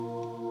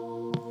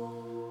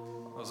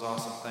was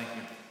awesome. Thank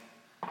you.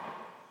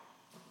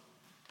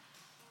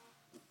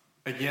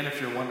 Again,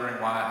 if you're wondering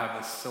why I have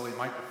this silly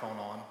microphone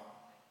on,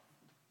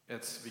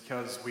 it's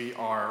because we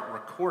are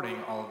recording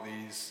all of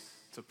these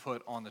to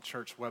put on the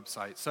church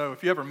website. So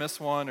if you ever miss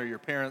one or your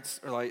parents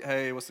are like,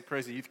 hey, what's the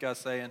crazy youth guy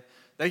saying?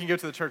 They can go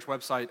to the church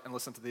website and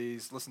listen to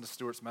these, listen to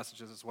Stuart's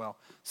messages as well.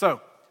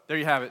 So there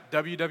you have it,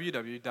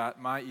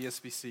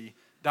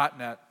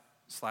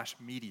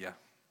 www.myesbc.net/media,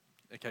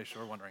 in case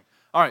you're wondering.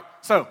 All right,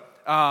 so,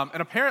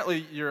 and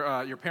apparently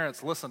your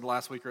parents listened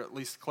last week, or at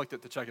least clicked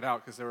it to check it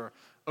out, because there were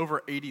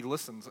over 80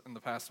 listens in the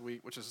past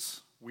week, which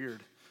is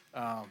weird,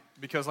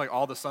 because like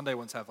all the Sunday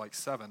ones have like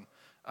 7.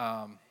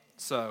 But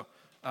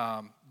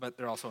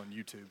they're also on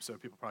YouTube, so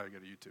people probably go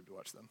to YouTube to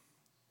watch them.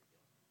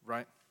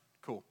 Right?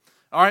 Cool.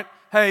 All right.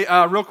 Hey,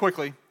 real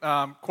quickly,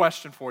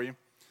 question for you.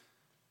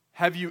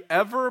 Have you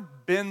ever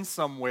been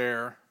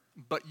somewhere,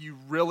 but you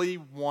really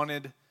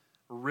wanted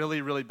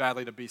really, really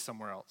badly to be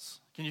somewhere else?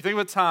 Can you think of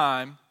a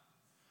time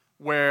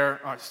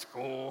where,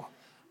 school,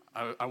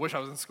 I wish I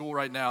was in school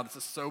right now. This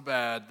is so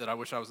bad that I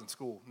wish I was in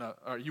school. No,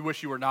 or you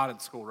wish you were not in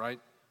school, right?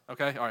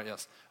 Okay, all right,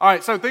 yes. All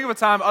right, so think of a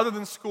time other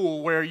than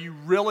school where you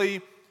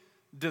really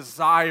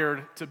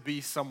desired to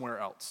be somewhere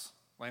else.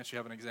 Lance, you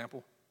have an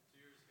example? 2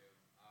 years ago,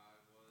 I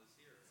was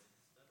here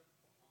instead of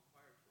on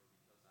choir tour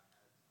because I had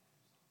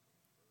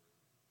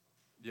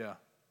something. Yeah.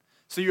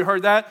 So you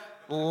heard that?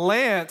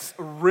 Lance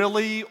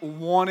really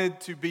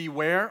wanted to be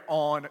where?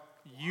 On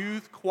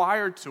youth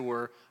choir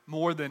tour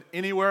more than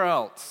anywhere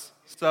else.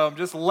 So I'm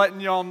just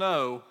letting y'all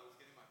know.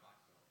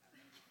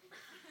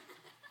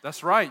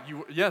 That's right.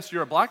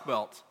 You're a black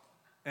belt.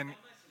 And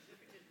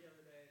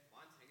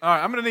all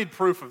right, I'm going to need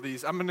proof of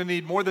these. I'm going to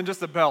need more than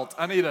just a belt.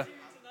 All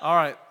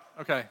right,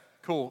 okay,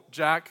 cool.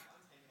 Jack?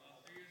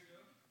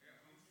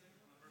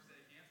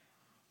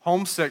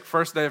 Homesick,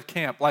 first day of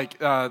camp. Like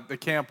the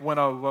camp went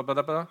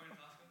over.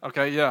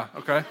 Okay, yeah,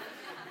 okay.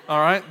 All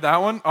right, that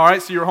one. All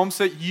right, so you're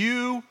homesick.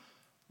 You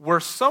were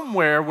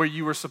somewhere where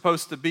you were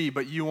supposed to be,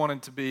 but you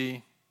wanted to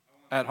be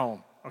at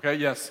home. Okay,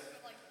 yes?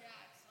 Like Jack,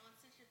 so on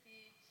Citrus Beach,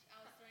 I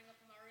was throwing up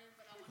in my room,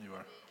 but I was You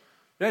are.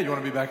 Yeah, you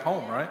want to be back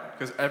home, right?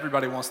 Because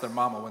everybody wants their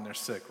mama when they're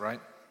sick,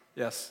 right?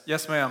 Yes.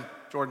 Yes, ma'am.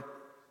 Jordan. I just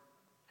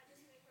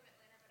moved from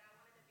Atlanta, but I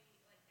wanted to be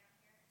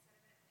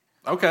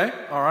like down here instead of Okay,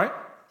 all right.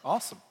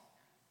 Awesome.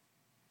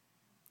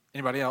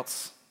 Anybody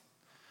else?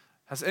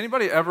 Has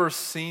anybody ever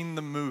seen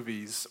the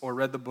movies or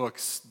read the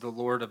books, The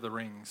Lord of the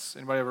Rings?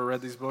 Anybody ever read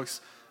these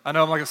books? I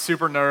know I'm like a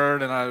super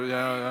nerd, and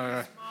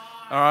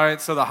all right,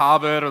 so The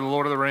Hobbit or The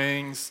Lord of the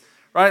Rings,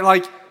 right?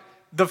 Like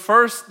the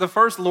first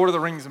Lord of the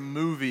Rings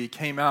movie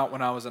came out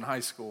when I was in high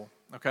school,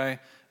 okay?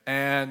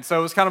 And so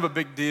it was kind of a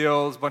big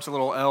deal. It was a bunch of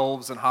little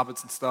elves and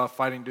hobbits and stuff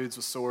fighting dudes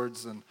with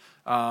swords, and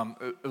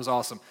it was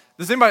awesome.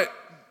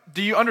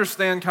 Do you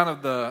understand kind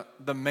of the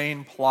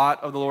main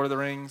plot of The Lord of the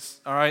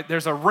Rings? All right,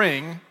 there's a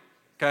ring,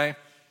 okay?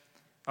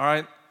 All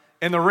right,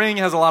 and the ring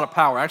has a lot of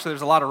power. Actually,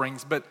 there's a lot of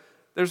rings, but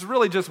there's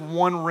really just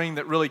one ring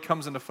that really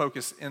comes into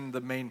focus in the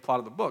main plot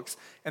of the books.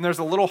 And there's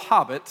a little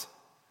hobbit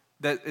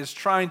that is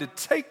trying to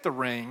take the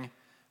ring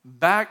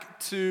back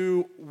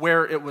to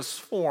where it was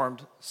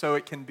formed so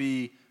it can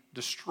be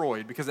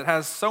destroyed, because it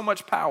has so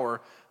much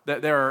power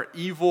that there are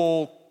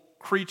evil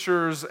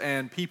creatures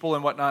and people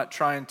and whatnot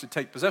trying to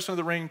take possession of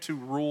the ring to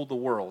rule the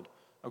world,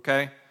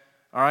 okay?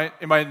 All right,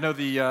 anybody know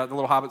the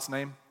little hobbit's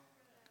name?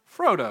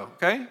 Frodo,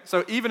 okay?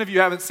 So even if you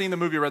haven't seen the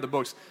movie or read the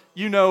books,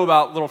 you know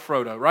about little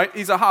Frodo, right?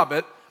 He's a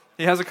hobbit.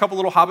 He has a couple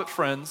little hobbit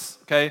friends,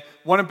 okay?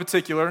 One in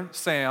particular,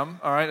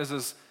 Sam, all right,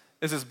 is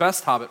his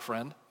best hobbit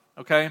friend,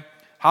 okay?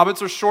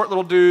 Hobbits are short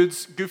little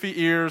dudes,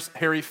 goofy ears,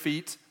 hairy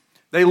feet.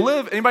 They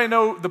live, anybody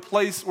know the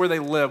place where they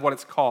live, what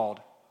it's called?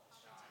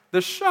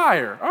 The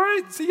Shire. All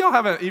right, see, y'all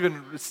haven't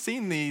even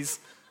seen these,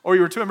 or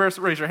you were too embarrassed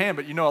to raise your hand,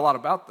 but you know a lot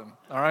about them,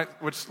 all right?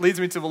 Which leads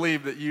me to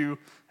believe that you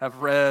have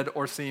read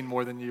or seen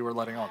more than you were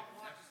letting on.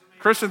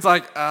 Christian's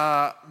like,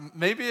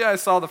 maybe I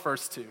saw the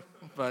first 2,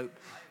 but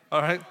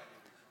all right.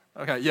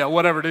 Okay, yeah,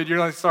 whatever, dude. You're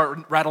going to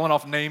start rattling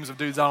off names of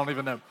dudes I don't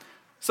even know.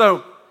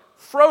 So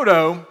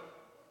Frodo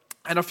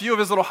and a few of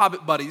his little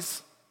hobbit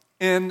buddies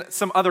and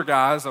some other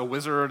guys, a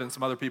wizard and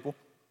some other people,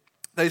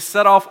 they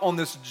set off on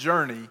this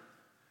journey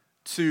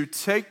to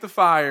take the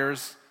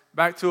fires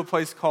back to a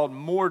place called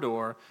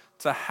Mordor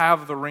to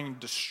have the ring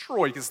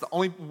destroyed, because it's the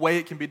only way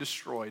it can be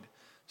destroyed,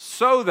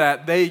 so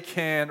that they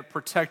can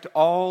protect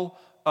all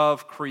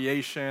of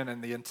creation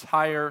and the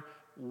entire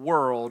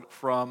world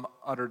from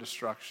utter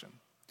destruction.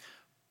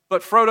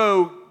 But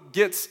Frodo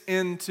gets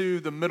into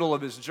the middle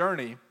of his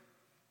journey,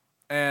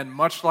 and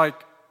much like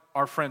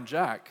our friend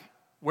Jack,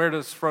 where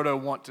does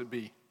Frodo want to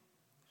be?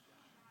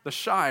 The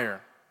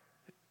Shire.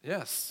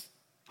 Yes,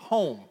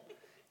 home.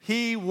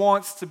 He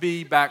wants to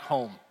be back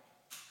home.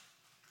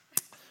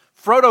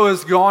 Frodo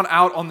has gone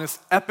out on this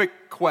epic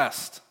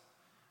quest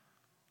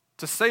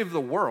to save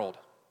the world.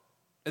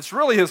 It's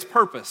really his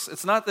purpose.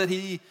 It's not that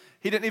he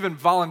didn't even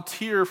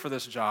volunteer for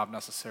this job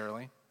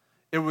necessarily.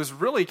 It was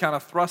really kind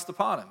of thrust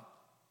upon him.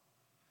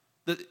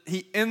 That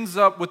he ends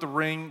up with the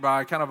ring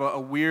by kind of a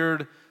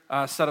weird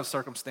set of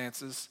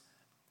circumstances.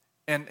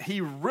 And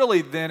he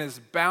really then is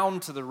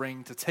bound to the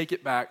ring to take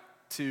it back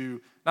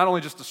to not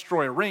only just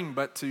destroy a ring,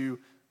 but to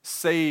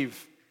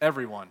save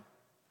everyone.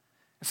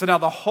 And so now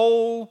the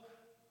whole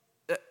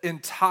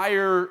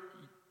entire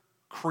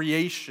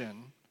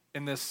creation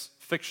in this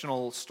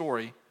fictional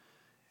story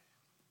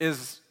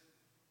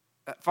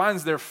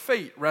finds their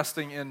fate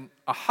resting in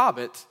a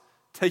hobbit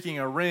taking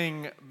a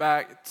ring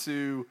back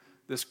to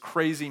this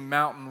crazy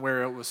mountain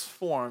where it was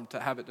formed to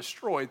have it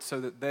destroyed so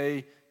that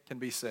they can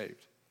be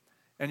saved.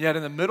 And yet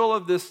in the middle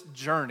of this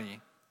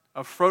journey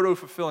of Frodo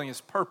fulfilling his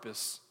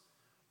purpose,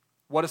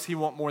 what does he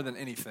want more than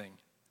anything?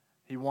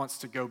 He wants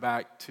to go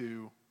back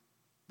to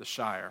the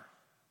Shire,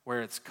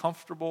 where it's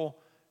comfortable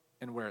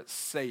and where it's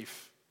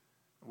safe,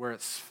 where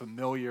it's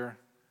familiar,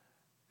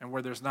 and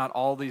where there's not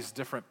all these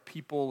different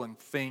people and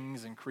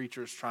things and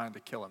creatures trying to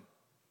kill him.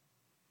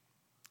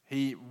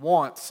 He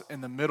wants,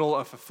 in the middle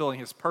of fulfilling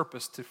his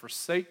purpose, to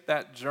forsake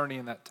that journey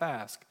and that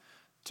task,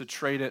 to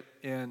trade it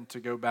in to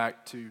go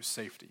back to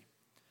safety.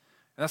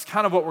 And that's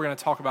kind of what we're going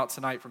to talk about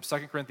tonight from 2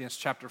 Corinthians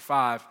chapter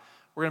 5.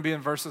 We're going to be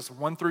in verses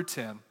 1 through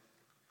 10.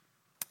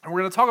 And we're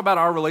going to talk about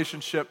our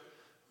relationship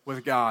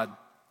with God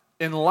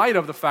in light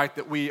of the fact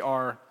that we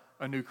are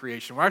a new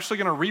creation. We're actually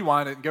going to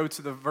rewind it and go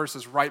to the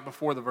verses right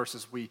before the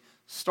verses we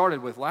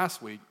started with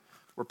last week,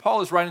 where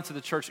Paul is writing to the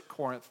church at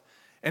Corinth.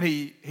 And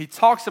he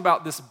talks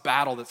about this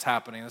battle that's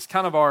happening. It's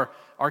kind of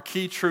our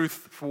key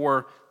truth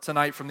for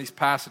tonight from these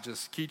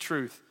passages, key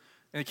truth.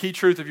 And the key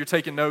truth, if you're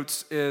taking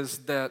notes, is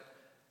that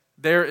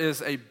there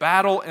is a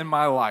battle in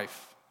my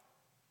life.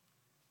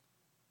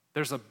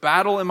 There's a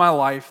battle in my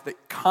life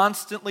that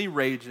constantly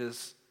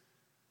rages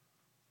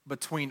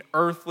between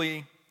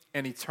earthly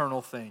and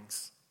eternal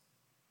things.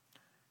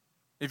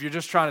 If you're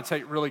just trying to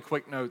take really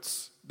quick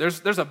notes,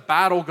 there's a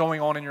battle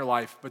going on in your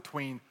life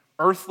between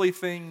earthly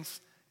things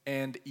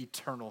and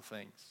eternal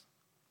things.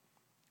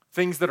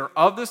 Things that are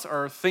of this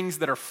earth, things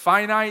that are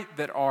finite,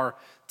 that are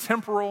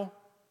temporal.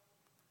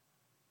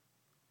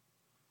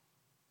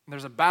 And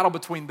there's a battle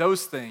between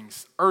those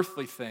things,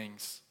 earthly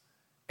things,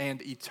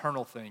 and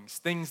eternal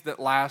things that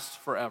last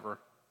forever.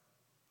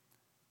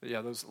 But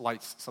yeah, those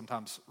lights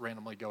sometimes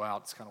randomly go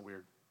out. It's kind of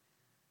weird.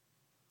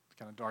 It's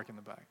kind of dark in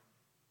the back.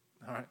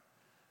 All right.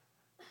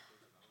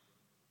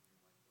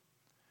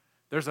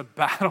 There's a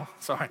battle,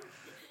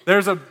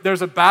 There's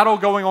a battle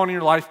going on in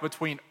your life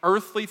between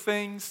earthly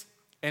things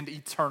and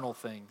eternal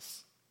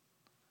things.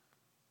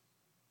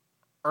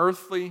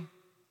 Earthly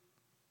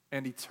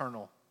and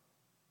eternal.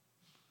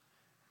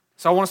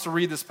 So I want us to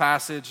read this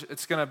passage.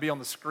 It's going to be on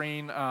the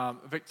screen.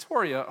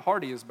 Victoria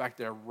Hardy is back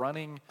there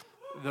running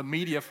the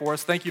media for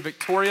us. Thank you,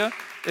 Victoria.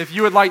 If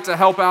you would like to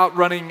help out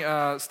running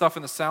stuff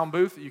in the sound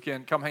booth, you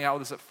can come hang out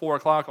with us at 4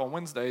 o'clock on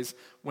Wednesdays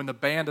when the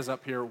band is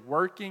up here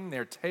working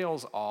their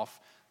tails off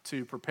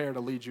to prepare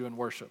to lead you in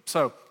worship.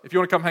 So if you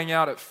want to come hang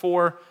out at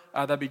 4,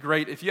 that'd be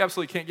great. If you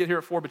absolutely can't get here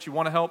at 4, but you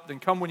want to help, then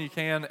come when you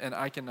can, and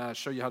I can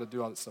show you how to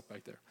do all that stuff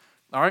back there.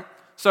 All right?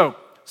 So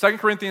 2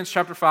 Corinthians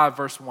chapter 5,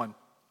 verse 1.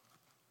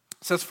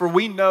 It says, "For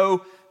we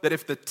know that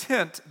if the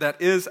tent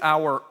that is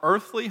our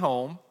earthly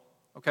home,"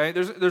 okay,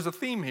 there's a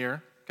theme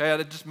here, okay,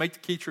 I just make the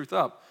key truth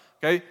up,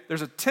 okay,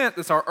 there's a tent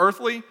that's our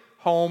earthly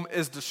home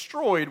is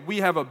destroyed,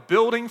 we have a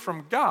building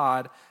from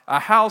God,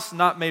 a house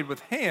not made with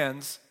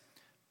hands,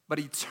 but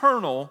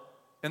eternal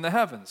in the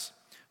heavens.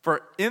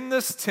 For in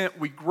this tent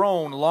we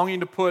groan, longing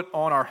to put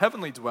on our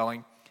heavenly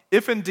dwelling,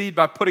 if indeed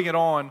by putting it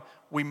on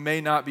we may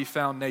not be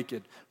found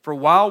naked. For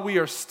while we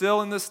are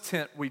still in this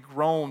tent we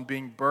groan,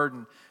 being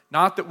burdened,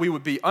 not that we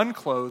would be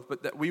unclothed,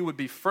 but that we would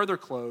be further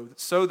clothed,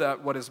 so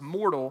that what is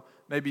mortal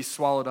may be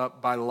swallowed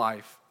up by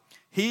life.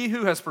 He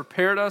who has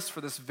prepared us for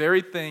this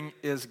very thing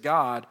is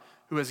God,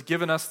 who has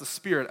given us the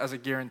Spirit as a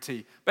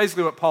guarantee.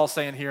 Basically what Paul's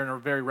saying here in a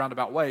very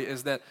roundabout way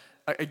is that,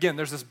 again,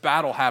 there's this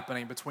battle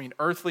happening between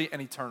earthly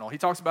and eternal. He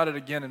talks about it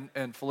again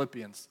in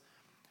Philippians.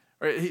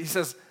 He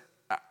says,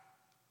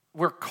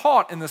 we're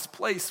caught in this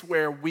place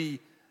where we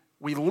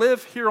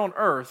live here on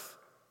earth,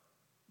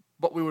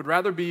 but we would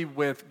rather be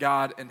with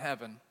God in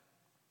heaven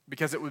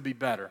because it would be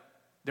better.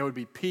 There would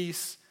be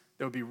peace,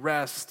 there would be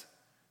rest,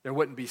 there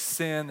wouldn't be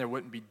sin, there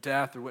wouldn't be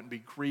death, there wouldn't be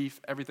grief.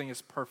 Everything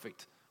is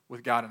perfect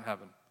with God in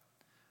heaven.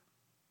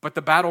 But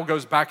the battle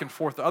goes back and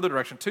forth the other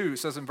direction too. It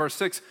says in verse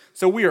 6,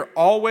 "So we are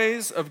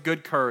always of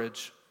good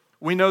courage.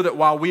 We know that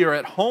while we are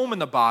at home in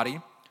the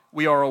body,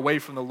 we are away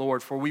from the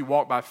Lord, for we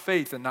walk by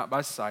faith and not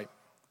by sight.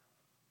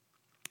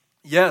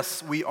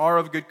 Yes, we are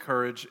of good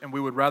courage, and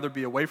we would rather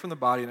be away from the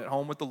body and at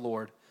home with the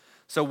Lord.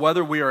 So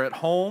whether we are at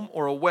home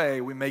or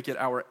away, we make it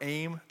our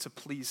aim to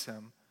please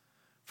him.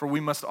 For we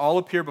must all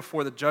appear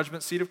before the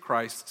judgment seat of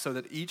Christ, so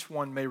that each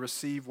one may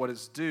receive what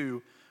is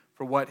due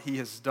for what he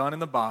has done in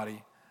the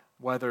body,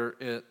 whether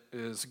it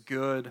is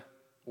good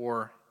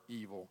or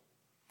evil."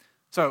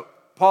 So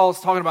Paul's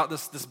talking about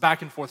this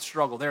back and forth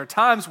struggle. There are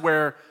times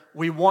where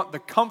we want the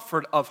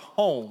comfort of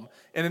home.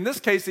 And in this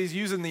case, he's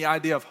using the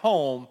idea of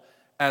home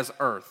as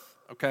earth,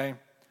 okay?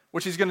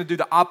 Which he's going to do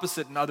the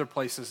opposite in other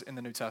places in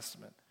the New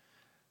Testament.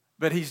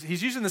 But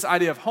he's using this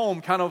idea of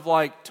home kind of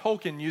like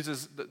Tolkien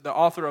uses, the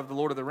author of The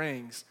Lord of the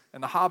Rings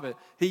and The Hobbit.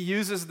 He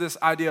uses this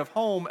idea of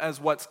home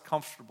as what's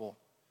comfortable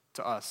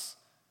to us,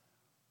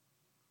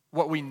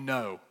 what we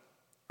know.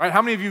 Right?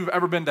 How many of you have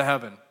ever been to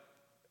heaven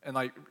and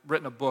like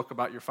written a book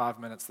about your 5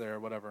 minutes there or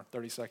whatever,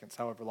 30 seconds,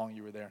 however long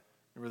you were there?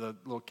 You were the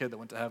little kid that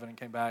went to heaven and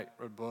came back,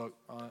 wrote a book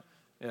on it?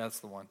 Yeah, that's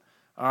the one.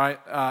 All right,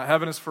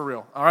 heaven is for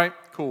real. All right,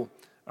 cool.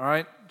 All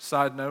right,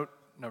 side note,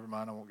 never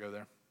mind, I won't go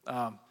there.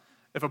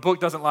 If a book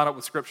doesn't line up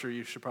with Scripture,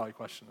 you should probably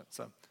question it.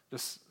 So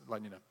just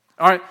letting you know.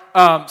 All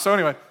right, so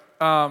anyway,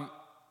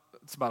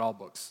 it's about all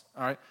books.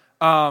 All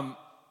right.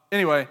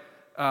 Anyway,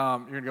 you're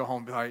going to go home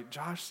and be like,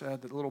 Josh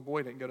said that the little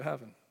boy didn't go to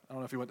heaven. I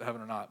don't know if he went to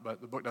heaven or not,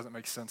 but the book doesn't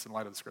make sense in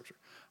light of the Scripture.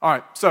 All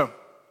right, so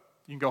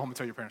you can go home and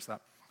tell your parents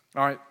that.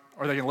 All right,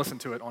 or they can listen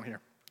to it on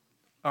here.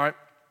 All right.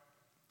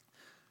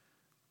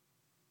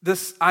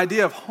 This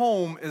idea of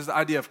home is the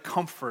idea of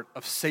comfort,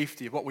 of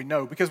safety, of what we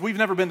know, because we've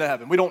never been to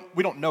heaven. We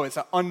don't know. It's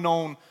an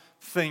unknown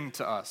thing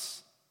to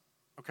us,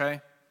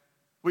 okay?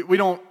 We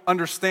don't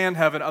understand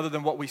heaven other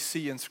than what we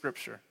see in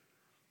Scripture.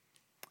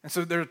 And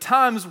so there are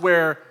times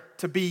where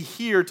to be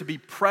here, to be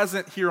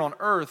present here on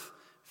earth,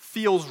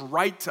 feels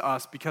right to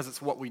us because it's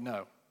what we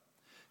know.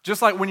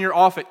 Just like when you're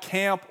off at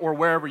camp or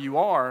wherever you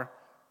are,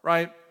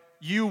 right?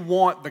 You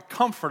want the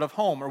comfort of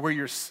home, or when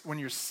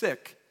you're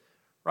sick,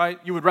 right?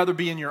 You would rather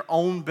be in your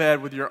own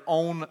bed with your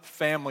own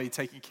family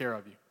taking care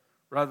of you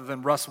rather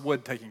than Russ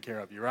Wood taking care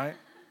of you, right?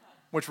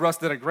 Which Russ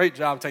did a great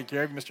job taking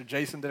care of you. Mr.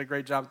 Jason did a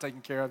great job taking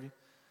care of you.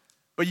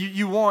 But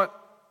you want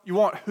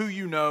who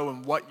you know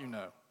and what you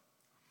know.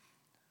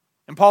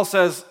 And Paul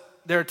says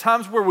there are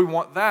times where we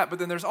want that, but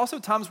then there's also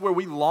times where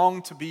we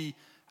long to be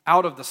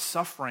out of the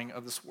suffering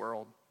of this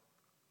world.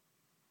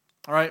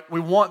 All right? We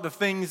want the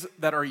things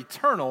that are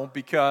eternal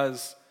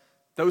because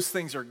those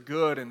things are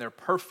good and they're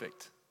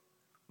perfect.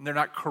 And they're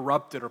not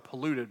corrupted or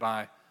polluted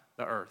by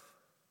the earth.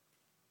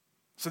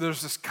 So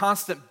there's this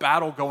constant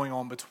battle going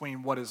on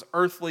between what is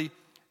earthly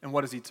and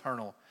what is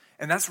eternal.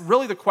 And that's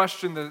really the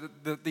question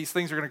that these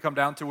things are going to come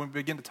down to when we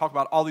begin to talk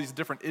about all these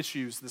different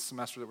issues this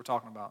semester that we're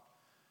talking about.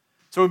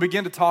 So we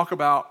begin to talk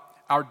about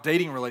our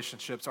dating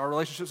relationships, our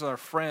relationships with our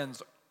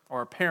friends or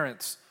our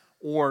parents,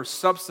 or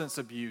substance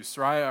abuse,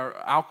 right? Or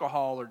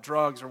alcohol or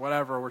drugs or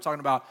whatever. We're talking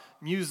about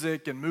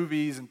music and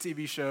movies and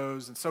TV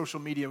shows and social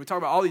media. We talk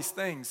about all these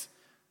things.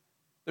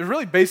 There's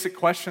really basic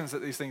questions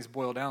that these things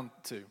boil down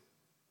to.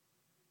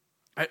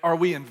 Are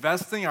we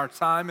investing our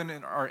time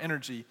and our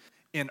energy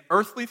in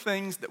earthly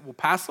things that will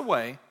pass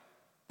away,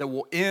 that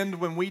will end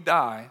when we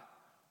die,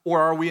 or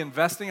are we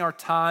investing our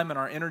time and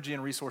our energy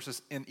and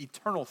resources in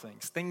eternal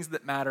things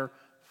that matter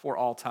for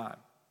all time?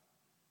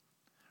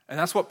 And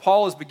that's what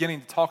Paul is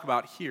beginning to talk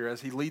about here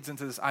as he leads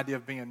into this idea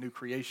of being a new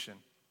creation.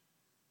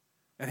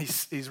 And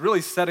he's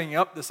really setting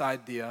up this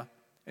idea,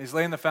 and he's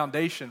laying the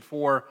foundation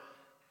for,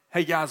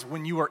 hey guys,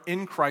 when you are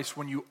in Christ,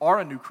 when you are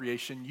a new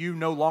creation, you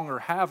no longer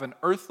have an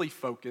earthly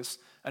focus,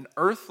 an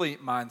earthly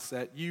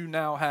mindset. You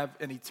now have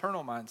an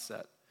eternal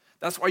mindset.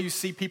 That's why you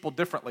see people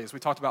differently, as we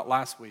talked about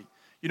last week.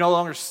 You no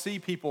longer see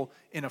people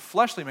in a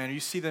fleshly manner. You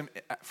see them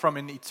from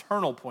an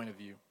eternal point of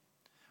view.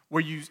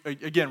 Where you,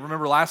 again,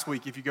 remember last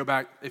week, if you go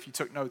back, if you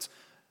took notes,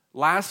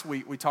 last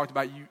week we talked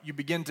about you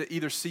begin to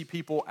either see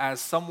people as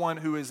someone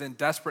who is in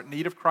desperate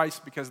need of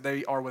Christ because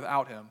they are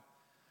without him,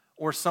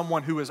 or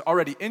someone who is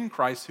already in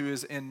Christ who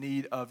is in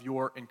need of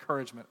your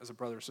encouragement as a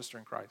brother or sister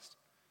in Christ.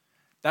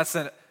 That's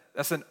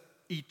an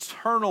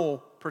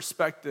eternal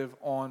perspective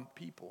on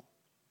people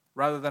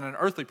rather than an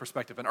earthly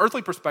perspective. An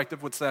earthly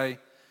perspective would say,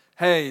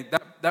 hey,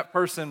 that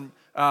person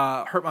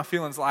hurt my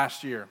feelings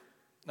last year.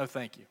 No,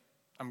 thank you.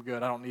 I'm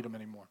good. I don't need them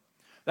anymore.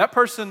 That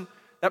person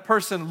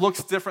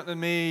looks different than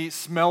me,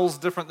 smells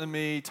different than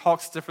me,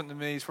 talks different than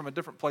me, is from a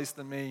different place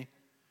than me,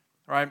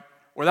 right?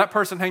 Or that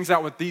person hangs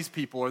out with these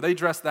people, or they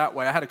dress that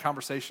way. I had a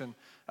conversation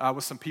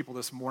with some people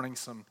this morning,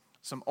 some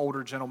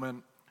older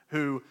gentlemen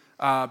who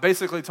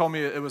basically told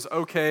me it was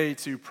okay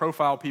to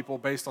profile people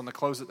based on the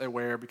clothes that they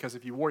wear, because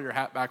if you wore your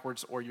hat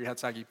backwards or you had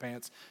saggy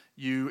pants,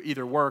 you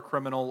either were a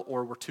criminal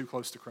or were too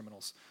close to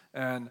criminals.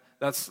 And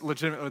that's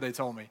legitimately what they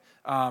told me.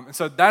 And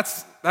so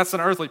that's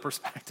an earthly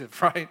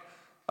perspective, right?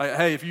 Like,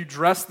 hey, if you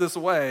dress this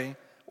way,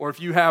 or if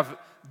you have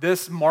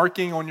this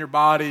marking on your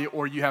body,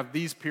 or you have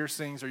these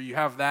piercings, or you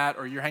have that,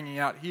 or you're hanging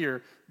out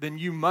here, then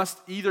you must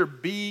either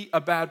be a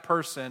bad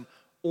person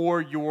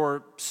or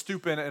you're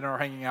stupid and are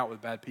hanging out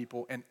with bad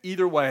people. And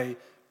either way,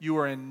 you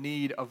are in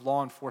need of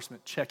law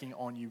enforcement checking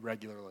on you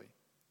regularly,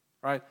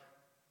 right?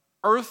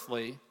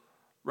 Earthly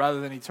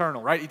rather than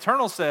eternal, right?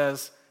 Eternal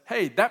says,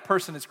 hey, that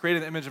person is created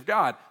in the image of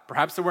God.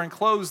 Perhaps they're wearing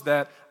clothes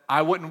that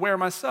I wouldn't wear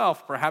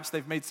myself. Perhaps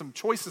they've made some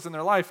choices in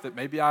their life that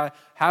maybe I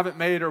haven't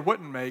made or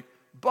wouldn't make,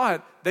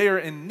 but they are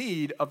in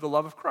need of the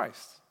love of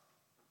Christ,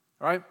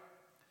 right?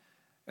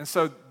 And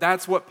so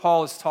that's what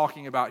Paul is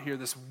talking about here,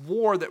 this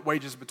war that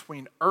wages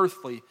between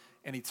earthly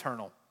and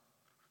eternal.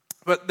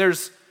 But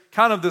there's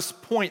kind of this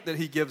point that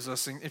he gives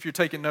us, and if you're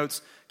taking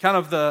notes, kind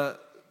of the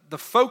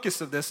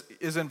focus of this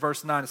is in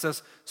verse 9. It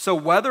says, so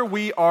whether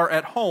we are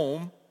at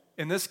home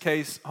in this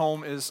case,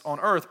 home is on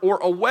earth, or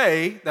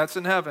away, that's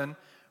in heaven,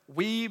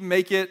 we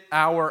make it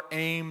our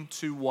aim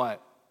to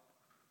what?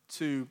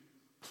 To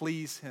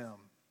please him.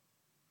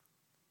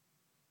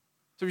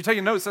 So if you're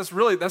taking notes,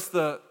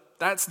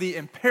 that's the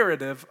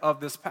imperative of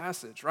this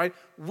passage, right?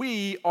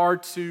 We are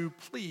to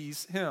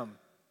please him.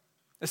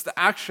 It's the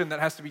action that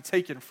has to be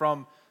taken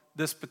from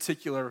this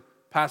particular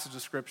passage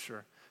of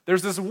Scripture.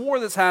 There's this war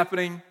that's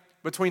happening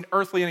between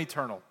earthly and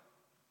eternal.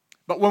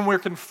 But when we're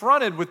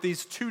confronted with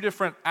these two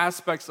different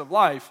aspects of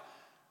life,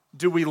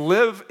 do we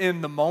live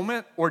in the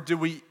moment, or do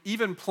we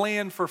even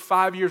plan for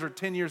 5 years or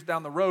 10 years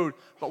down the road,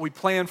 but we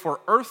plan for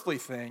earthly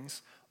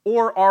things?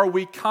 Or are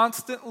we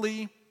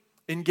constantly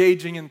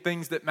engaging in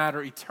things that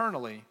matter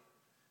eternally?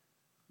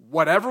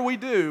 Whatever we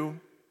do,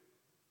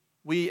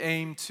 we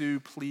aim to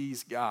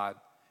please God.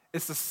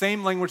 It's the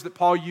same language that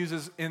Paul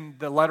uses in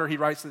the letter he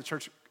writes to the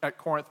church at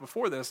Corinth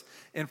before this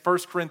in 1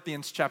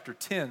 Corinthians chapter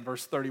 10,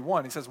 verse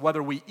 31. He says,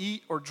 whether we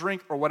eat or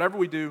drink or whatever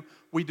we do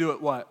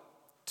it what?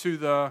 To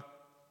the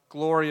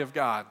glory of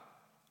God.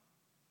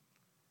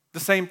 The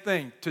same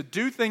thing. To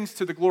do things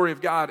to the glory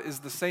of God is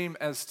the same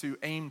as to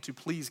aim to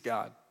please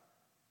God.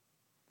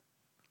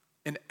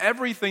 In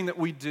everything that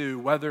we do,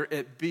 whether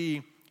it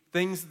be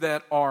things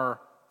that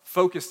are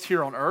focused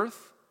here on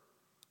earth,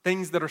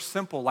 things that are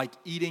simple like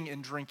eating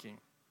and drinking,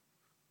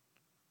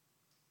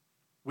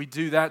 we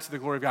do that to the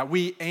glory of God.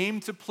 We aim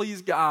to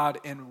please God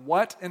in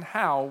what and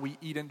how we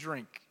eat and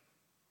drink.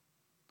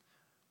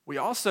 We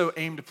also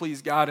aim to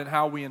please God in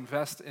how we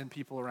invest in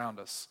people around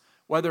us.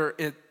 Whether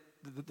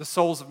the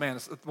souls of man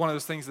is one of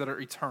those things that are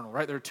eternal,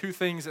 right? There are two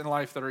things in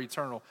life that are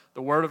eternal: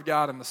 the Word of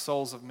God and the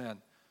souls of men.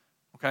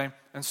 Okay?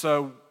 And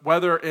so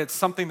whether it's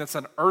something that's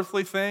an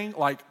earthly thing,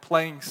 like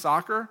playing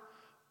soccer,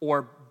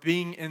 or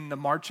being in the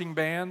marching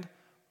band,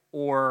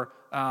 or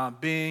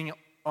being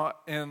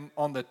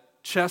on the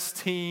chess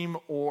team,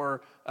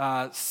 or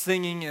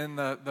singing in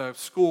the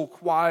school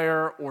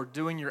choir, or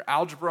doing your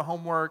algebra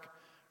homework,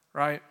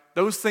 right?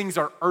 Those things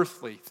are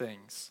earthly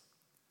things.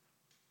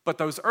 But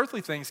those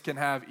earthly things can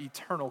have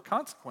eternal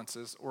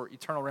consequences or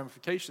eternal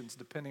ramifications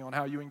depending on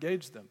how you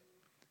engage them.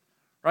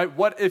 Right?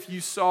 What if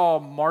you saw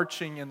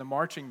marching in the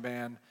marching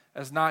band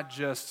as not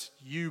just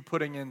you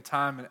putting in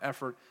time and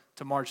effort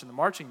to march in the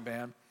marching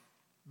band,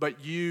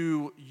 but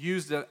you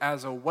used it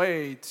as a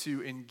way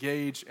to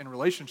engage in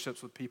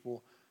relationships with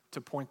people to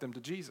point them to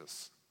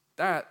Jesus?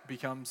 That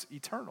becomes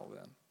eternal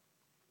then.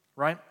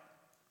 Right?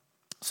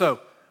 So,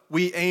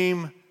 we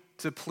aim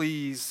to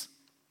please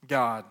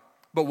God.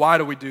 But why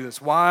do we do this?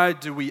 Why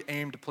do we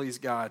aim to please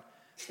God?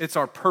 It's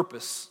our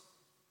purpose.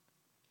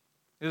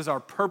 It is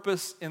our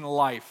purpose in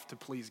life to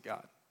please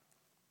God.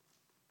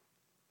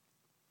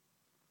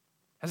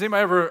 Has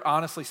anybody ever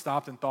honestly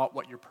stopped and thought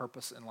what your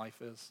purpose in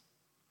life is?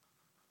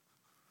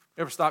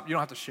 You ever stopped? You don't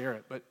have to share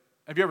it, but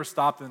have you ever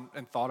stopped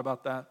and thought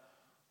about that?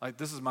 Like,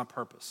 this is my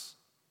purpose.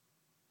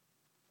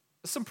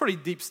 It's some pretty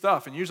deep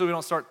stuff, and usually we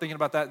don't start thinking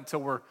about that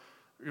until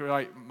you're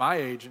like my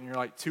age and you're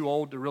like too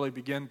old to really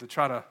begin to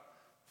try to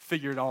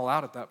figure it all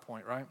out at that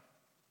point, right?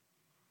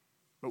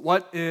 But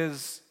what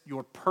is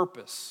your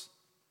purpose?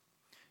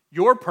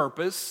 Your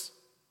purpose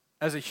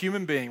as a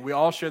human being, we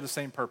all share the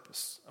same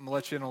purpose. I'm going to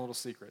let you in on a little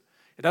secret.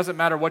 It doesn't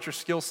matter what your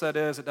skill set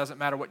is. It doesn't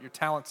matter what your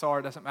talents are.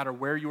 It doesn't matter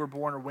where you were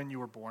born or when you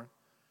were born.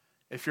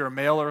 If you're a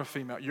male or a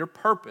female, your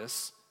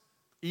purpose,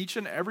 each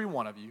and every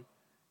one of you,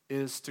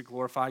 is to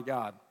glorify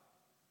God,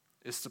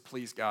 is to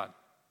please God.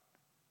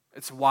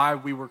 It's why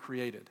we were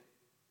created.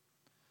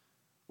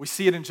 We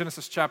see it in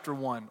Genesis chapter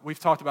 1. We've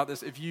talked about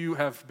this. If you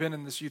have been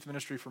in this youth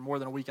ministry for more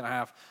than a week and a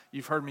half,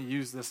 you've heard me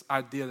use this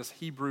idea, this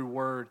Hebrew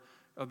word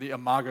of the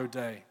imago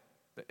Dei,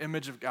 the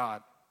image of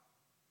God.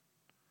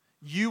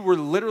 You were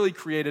literally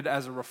created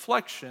as a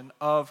reflection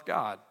of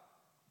God.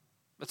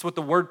 That's what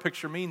the word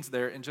picture means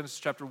there in Genesis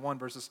chapter 1,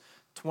 verses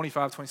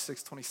 25,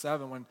 26,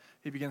 27, when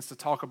he begins to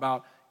talk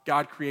about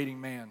God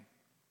creating man.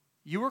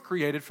 You were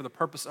created for the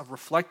purpose of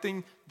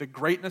reflecting the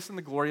greatness and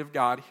the glory of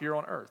God here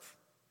on earth.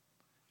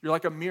 You're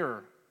like a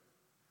mirror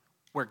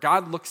where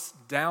God looks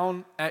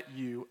down at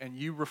you and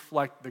you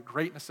reflect the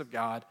greatness of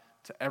God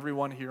to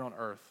everyone here on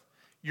earth.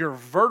 Your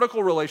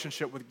vertical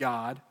relationship with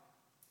God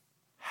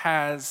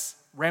has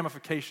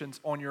ramifications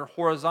on your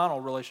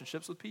horizontal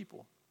relationships with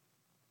people.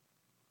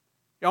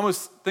 You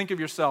almost think of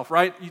yourself,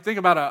 right? You think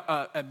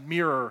about a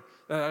mirror.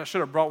 I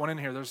should have brought one in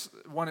here. There's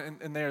one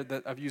in there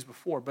that I've used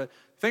before. But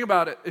think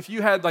about it. If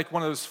you had like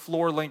one of those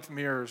floor-length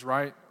mirrors,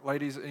 right?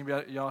 Ladies,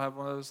 anybody, y'all have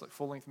one of those like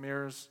full-length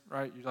mirrors,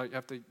 right? You like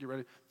have to get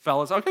ready.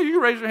 Fellas, okay, you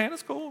can raise your hand.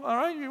 It's cool. All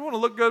right, you want to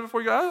look good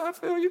before you go. I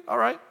feel you. All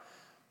right.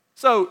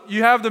 So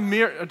you have the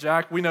mirror.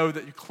 Jack, we know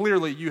that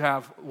clearly you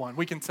have one.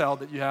 We can tell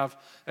that you have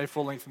a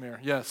full-length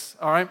mirror. Yes.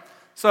 All right.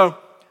 So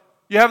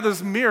you have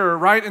this mirror,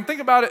 right? And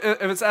think about it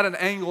if it's at an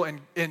angle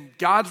and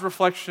God's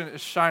reflection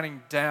is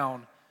shining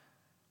down,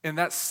 and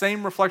that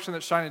same reflection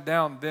that's shining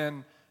down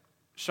then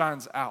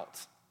shines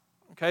out.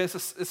 Okay? It's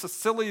a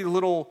silly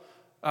little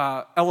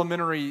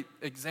elementary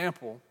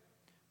example,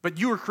 but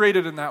you were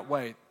created in that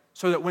way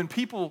so that when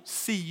people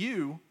see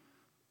you,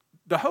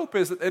 the hope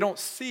is that they don't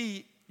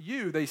see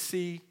you, they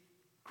see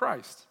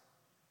Christ.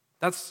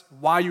 That's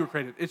why you were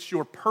created. It's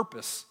your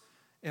purpose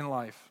in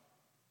life.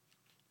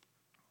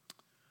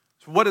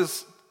 So what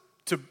is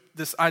to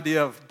this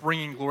idea of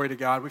bringing glory to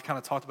God? We've kind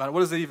of talked about it.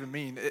 What does it even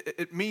mean?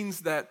 It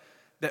means that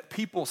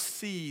people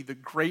see the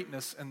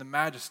greatness and the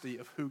majesty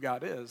of who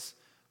God is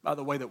by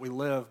the way that we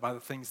live, by the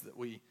things that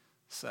we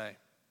say.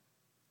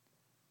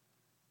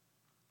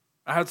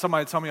 I had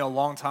somebody tell me a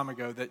long time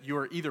ago that you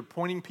are either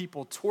pointing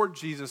people toward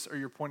Jesus or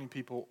you're pointing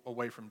people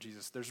away from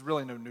Jesus. There's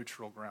really no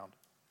neutral ground.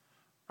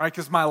 Right?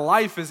 Because my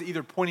life is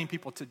either pointing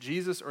people to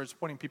Jesus or it's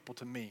pointing people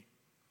to me.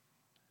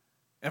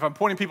 And if I'm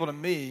pointing people to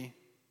me,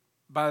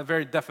 by the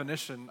very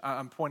definition,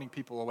 I'm pointing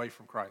people away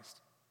from Christ.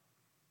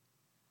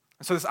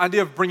 And so this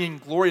idea of bringing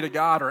glory to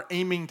God or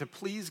aiming to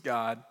please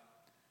God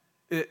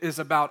is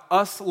about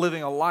us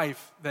living a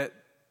life that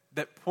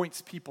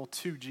points people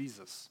to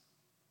Jesus.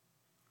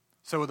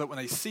 So that when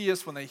they see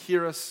us, when they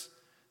hear us,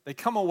 they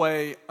come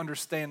away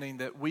understanding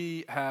that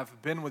we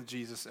have been with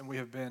Jesus and we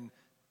have been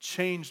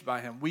changed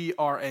by him. We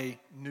are a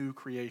new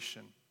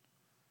creation.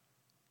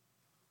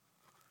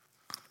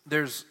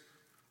 There's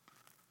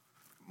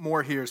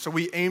more here. So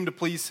we aim to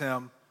please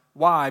him.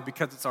 Why?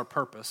 Because it's our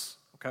purpose,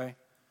 okay?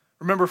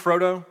 Remember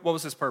Frodo? What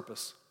was his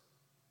purpose?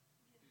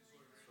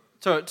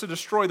 To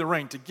destroy the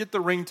ring, to get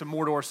the ring to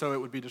Mordor so it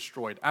would be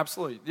destroyed.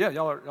 Absolutely. Yeah,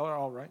 y'all are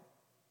all right.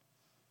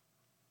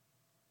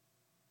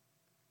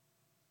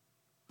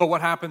 But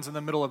what happens in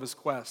the middle of his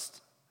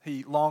quest?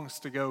 He longs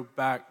to go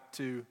back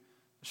to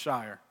the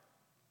Shire.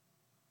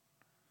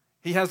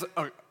 He has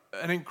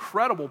an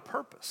incredible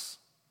purpose.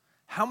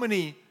 How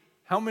many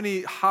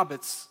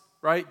hobbits,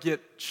 right,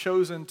 get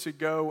chosen to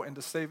go and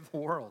to save the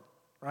world,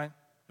 right?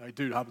 Like,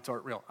 dude, hobbits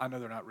aren't real. I know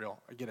they're not real.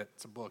 I get it.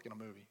 It's a book and a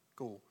movie.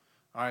 Cool.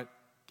 All right.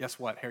 Guess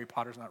what? Harry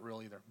Potter's not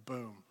real either.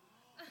 Boom.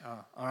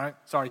 All right.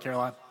 Sorry,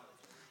 Caroline.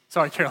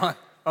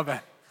 My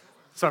bad.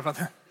 Sorry about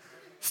that.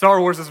 Star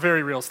Wars is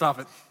very real. Stop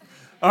it.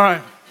 All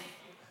right.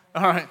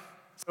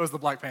 So is the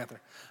Black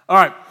Panther. All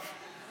right.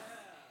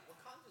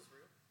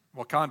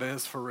 Wakanda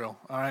is for real.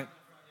 All right.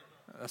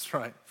 That's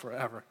right.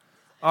 Forever.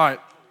 All right.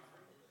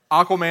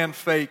 Aquaman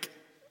fake.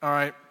 All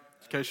right.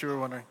 In case you were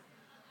wondering.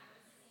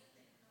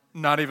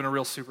 Not even a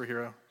real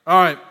superhero.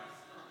 All right.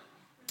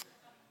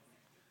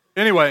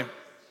 Anyway.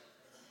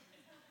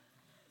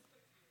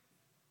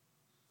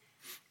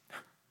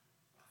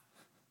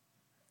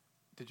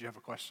 Did you have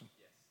a question?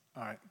 Yes.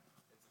 All right.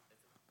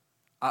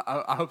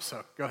 I hope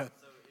so. Go ahead.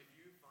 So if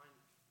you find,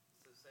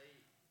 so say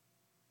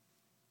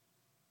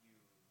you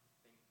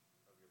think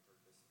of your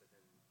purpose, but then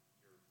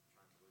you're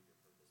trying to live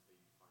your purpose, but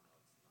you find out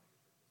it's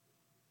not your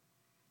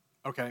purpose.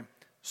 Okay.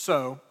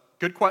 So,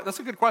 that's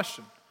a good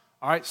question.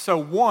 All right. So,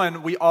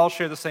 one, we all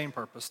share the same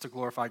purpose, to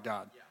glorify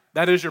God. Yeah.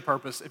 That is your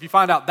purpose. If you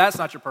find out that's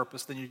not your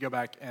purpose, then you go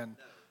back and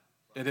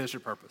it is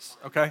your purpose.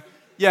 Okay?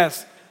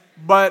 Yes.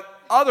 But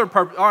other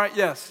purpose. All right.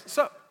 Yes.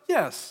 So,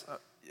 yes.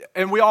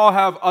 And we all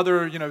have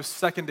other,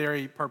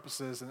 secondary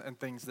purposes and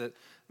things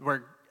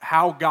where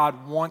how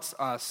God wants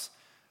us,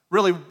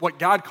 really what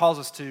God calls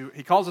us to,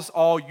 he calls us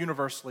all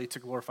universally to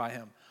glorify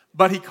him.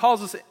 But he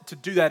calls us to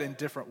do that in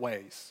different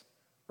ways,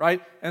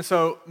 right? And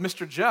so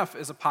Mr. Jeff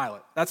is a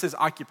pilot. That's his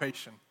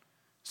occupation.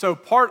 So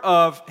part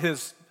of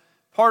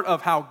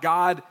how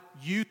God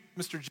used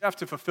Mr. Jeff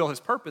to fulfill his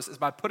purpose is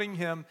by putting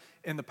him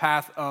in the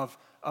path of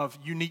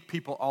unique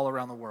people all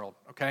around the world,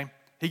 okay?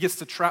 He gets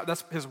to travel,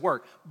 that's his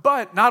work.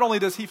 But not only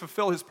does he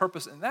fulfill his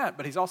purpose in that,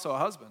 but he's also a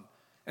husband.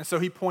 And so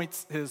he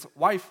points his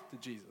wife to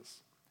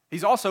Jesus.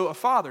 He's also a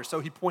father, so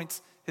he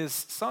points his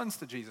sons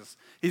to Jesus.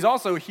 He's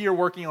also here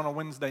working on a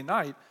Wednesday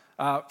night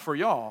for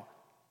y'all,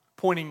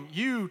 pointing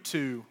you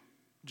to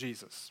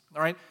Jesus,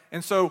 all right?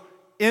 And so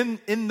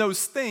in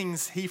those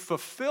things, he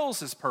fulfills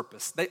his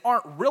purpose. They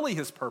aren't really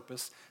his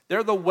purpose.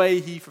 They're the way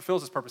he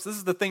fulfills his purpose. This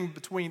is the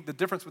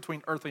difference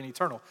between earthly and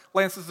eternal.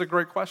 Lance, this is a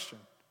great question.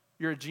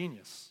 You're a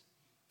genius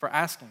for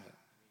asking it.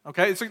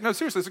 Okay?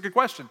 Seriously, it's a good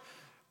question.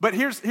 But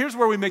here's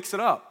where we mix it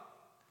up.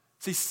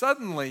 See,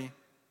 suddenly,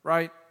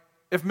 right,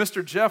 if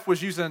Mr. Jeff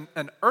was using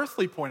an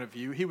earthly point of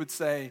view, he would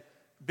say,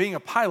 being a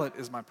pilot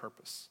is my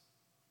purpose.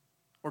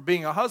 Or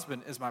being a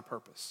husband is my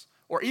purpose.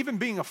 Or even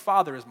being a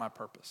father is my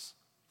purpose.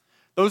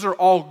 Those are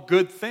all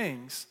good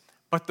things,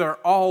 but they're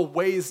all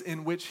ways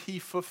in which he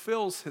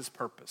fulfills his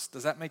purpose.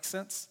 Does that make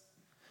sense?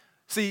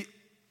 See,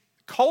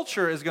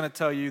 culture is going to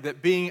tell you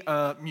that being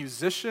a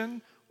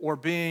musician or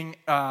being,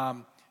 a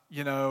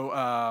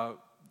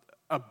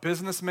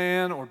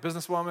businessman or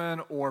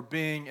businesswoman or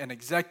being an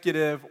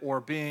executive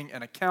or being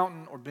an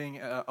accountant or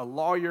being a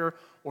lawyer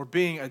or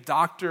being a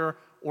doctor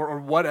or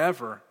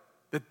whatever,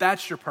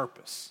 that's your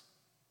purpose.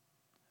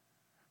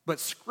 But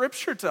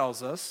Scripture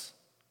tells us,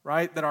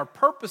 right, that our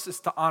purpose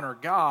is to honor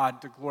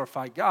God, to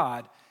glorify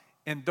God,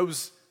 and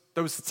those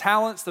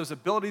talents, those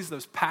abilities,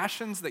 those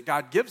passions that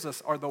God gives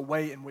us are the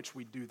way in which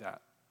we do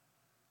that.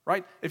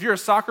 Right? If you're a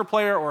soccer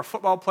player or a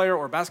football player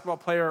or a basketball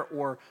player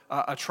or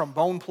a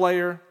trombone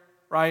player,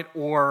 right,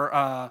 or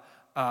a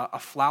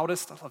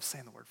flautist. I love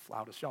saying the word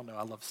flautist. Y'all know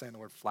I love saying the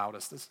word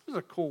flautist. This is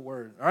a cool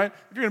word, all right?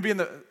 If you're going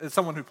to be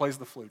someone who plays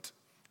the flute,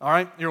 all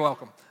right, you're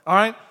welcome, all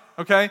right?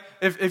 Okay?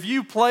 If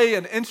you play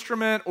an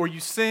instrument or you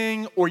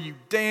sing or you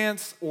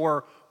dance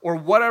or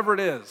whatever it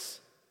is,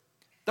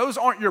 those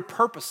aren't your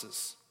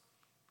purposes.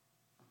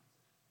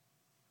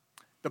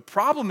 The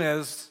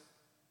problems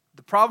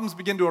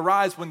begin to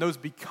arise when those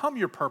become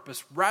your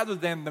purpose rather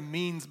than the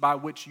means by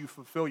which you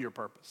fulfill your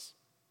purpose.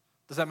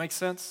 Does that make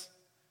sense?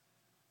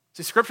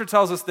 See, Scripture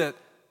tells us that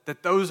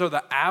those are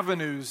the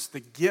avenues, the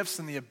gifts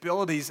and the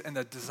abilities and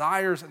the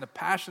desires and the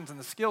passions and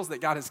the skills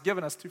that God has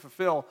given us to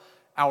fulfill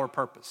our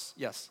purpose.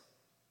 Yes?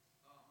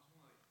 I just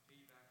want to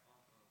piggyback off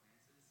of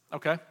Lance's.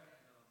 Okay.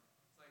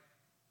 It's like,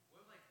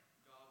 what if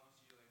God wants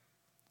you to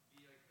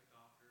be a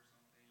doctor or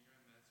something? You're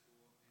in med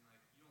school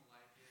and you don't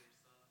like it or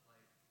stuff.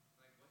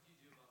 Like what do you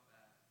do about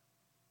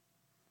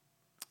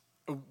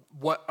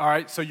that? All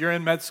right, so you're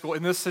in med school.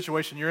 In this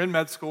situation, you're in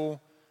med school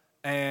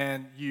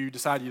and you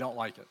decide you don't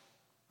like it.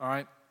 All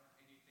right?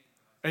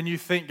 And you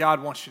think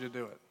God wants you to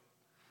do it.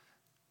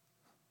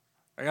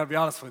 I got to be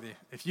honest with you.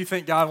 If you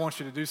think God wants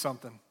you to do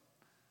something,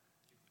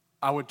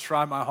 I would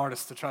try my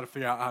hardest to try to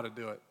figure out how to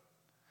do it.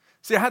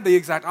 See, I had the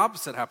exact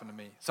opposite happen to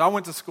me. So I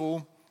went to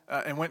school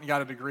and went and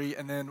got a degree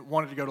and then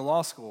wanted to go to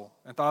law school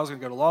and thought I was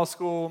going to go to law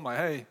school. I'm like,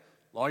 hey,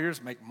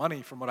 lawyers make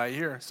money from what I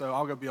hear, so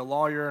I'll go be a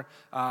lawyer.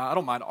 I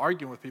don't mind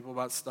arguing with people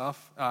about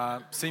stuff.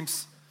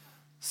 Seems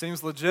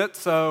legit,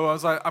 so I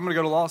was like, I'm going to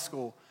go to law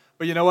school.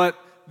 But you know what?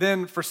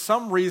 Then for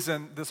some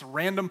reason, this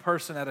random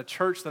person at a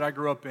church that I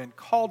grew up in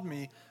called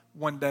me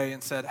one day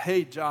and said,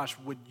 hey, Josh,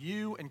 would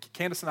you, and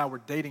Candace and I were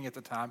dating at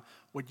the time,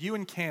 would you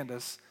and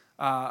Candace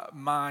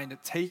mind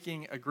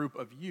taking a group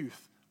of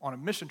youth on a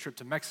mission trip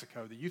to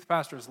Mexico? The youth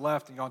pastor has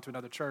left and gone to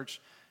another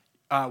church.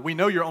 We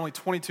know you're only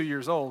 22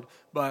 years old,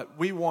 but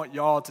we want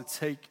y'all to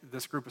take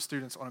this group of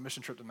students on a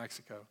mission trip to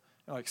Mexico.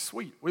 They're like,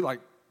 sweet, we like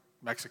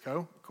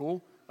Mexico,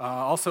 cool.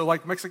 Also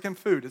like Mexican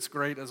food, it's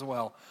great as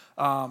well.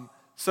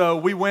 So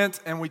we went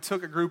and we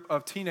took a group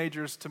of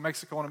teenagers to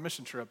Mexico on a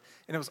mission trip.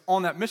 And it was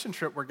on that mission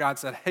trip where God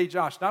said, hey,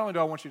 Josh, not only do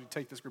I want you to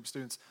take this group of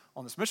students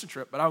on this mission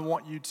trip, but I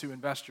want you to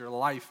invest your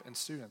life in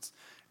students.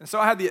 And so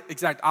I had the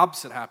exact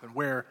opposite happen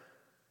where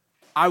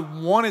I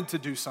wanted to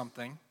do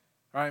something,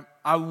 right?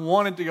 I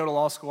wanted to go to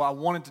law school. I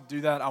wanted to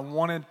do that. I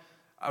wanted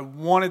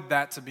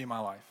that to be my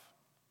life.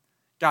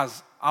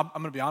 Guys, I'm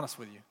going to be honest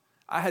with you.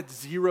 I had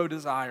zero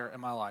desire in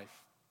my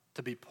life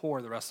to be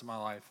poor the rest of my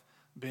life,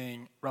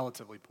 being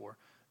relatively poor.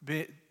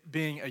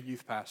 Being a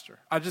youth pastor.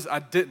 I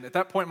didn't. At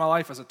that point in my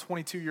life as a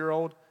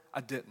 22-year-old,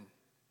 I didn't.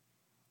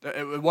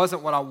 It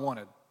wasn't what I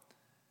wanted.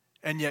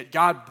 And yet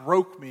God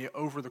broke me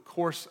over the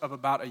course of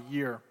about a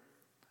year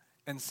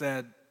and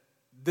said,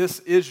 this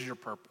is your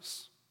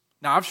purpose.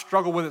 Now, I've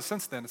struggled with it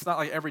since then. It's not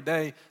like every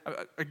day,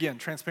 again,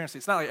 transparency,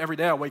 it's not like every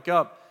day I wake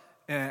up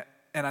and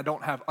I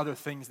don't have other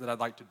things that I'd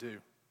like to do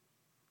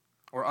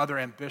or other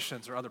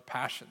ambitions or other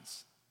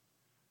passions.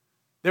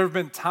 There have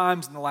been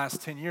times in the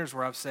last 10 years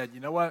where I've said, you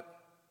know what?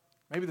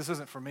 Maybe this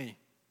isn't for me.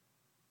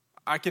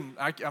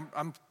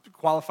 I'm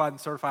qualified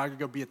and certified. I could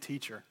go be a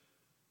teacher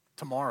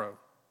tomorrow.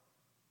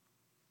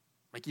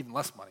 Make even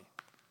less money.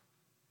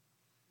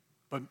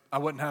 But I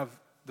wouldn't have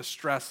the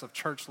stress of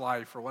church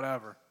life or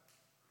whatever.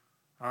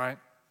 All right?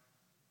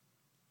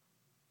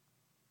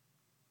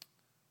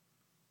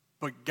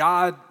 But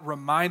God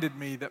reminded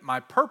me that my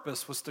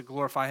purpose was to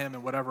glorify Him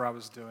in whatever I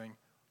was doing.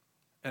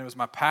 And it was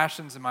my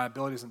passions and my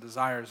abilities and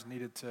desires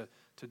needed to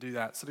do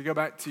that. So to go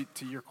back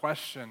to your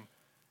question,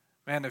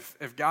 man,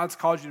 if God's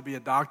called you to be a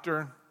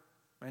doctor,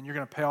 man, you're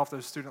going to pay off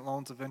those student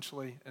loans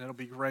eventually, and it'll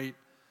be great,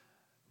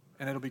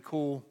 and it'll be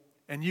cool.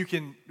 And you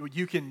can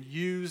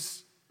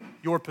use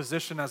your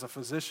position as a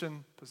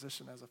physician,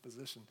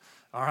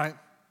 all right?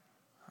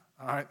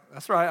 All right,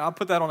 that's right. I'll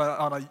put that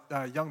on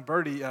a Young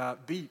Birdie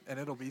beat, and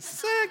it'll be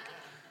sick,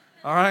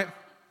 all right?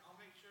 I'll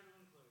make sure to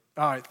include.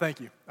 All right,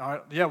 thank you. All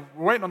right, yeah,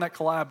 we're waiting on that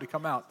collab to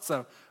come out.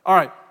 So, all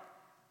right.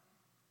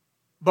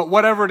 But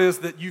whatever it is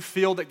that you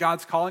feel that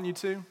God's calling you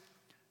to,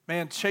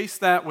 man, chase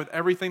that with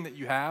everything that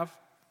you have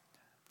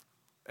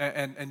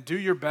and do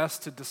your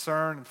best to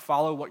discern and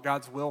follow what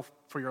God's will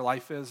for your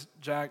life is,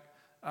 Jack.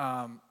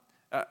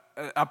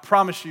 I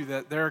promise you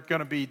that there are going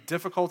to be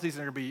difficulties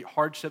and there are going to be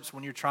hardships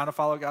when you're trying to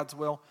follow God's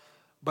will,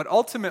 but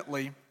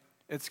ultimately,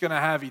 it's going to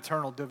have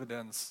eternal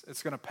dividends.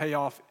 It's going to pay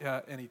off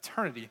in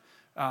eternity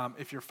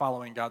if you're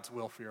following God's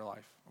will for your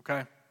life,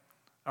 okay?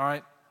 All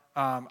right?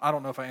 I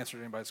don't know if I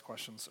answered anybody's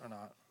questions or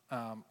not.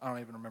 I don't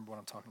even remember what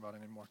I'm talking about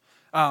anymore.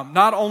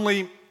 Not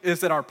only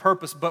is it our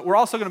purpose, but we're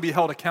also going to be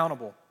held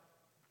accountable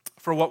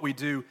for what we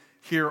do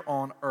here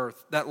on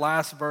earth. That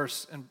last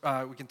verse, and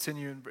we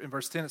continue in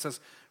verse 10, it says,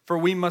 "For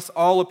we must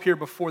all appear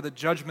before the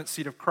judgment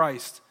seat of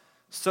Christ,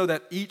 so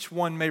that each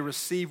one may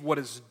receive what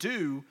is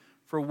due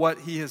for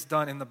what he has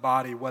done in the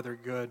body, whether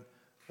good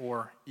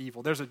or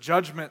evil." There's a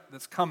judgment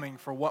that's coming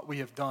for what we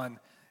have done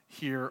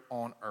here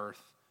on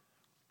earth.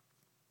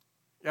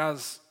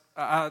 Guys,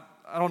 I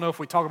don't know if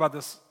we talk about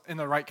this in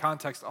the right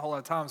context a whole lot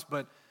of times,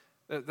 but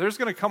there's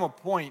going to come a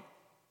point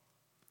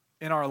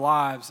in our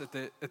lives at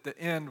the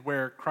end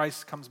where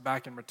Christ comes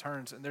back and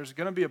returns, and there's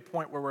going to be a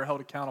point where we're held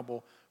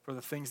accountable for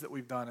the things that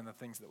we've done and the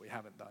things that we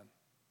haven't done.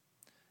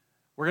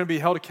 We're going to be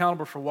held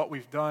accountable for what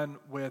we've done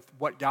with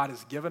what God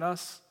has given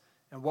us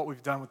and what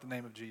we've done with the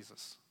name of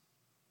Jesus.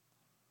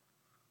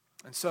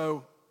 And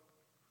so,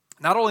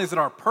 not only is it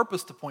our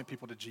purpose to point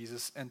people to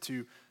Jesus and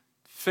to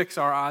fix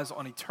our eyes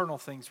on eternal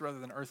things rather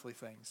than earthly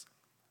things,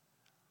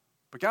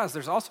 but guys,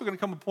 there's also going to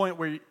come a point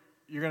where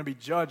you're going to be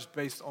judged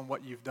based on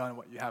what you've done and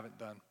what you haven't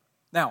done.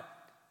 Now,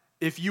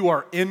 if you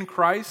are in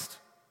Christ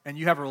and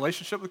you have a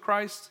relationship with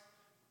Christ,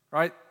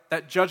 right,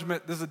 that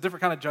judgment, this is a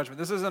different kind of judgment.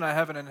 This isn't a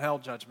heaven and hell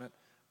judgment,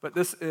 but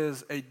this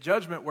is a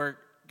judgment where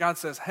God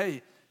says,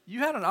 hey, you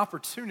had an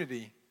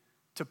opportunity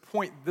to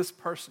point this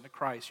person to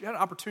Christ. You had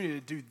an opportunity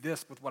to do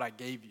this with what I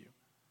gave you,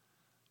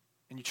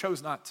 and you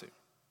chose not to.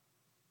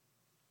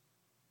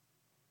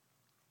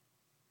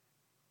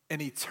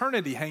 And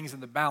eternity hangs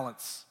in the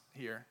balance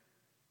here,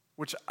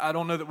 which I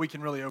don't know that we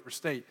can really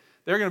overstate.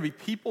 There are going to be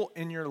people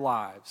in your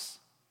lives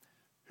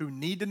who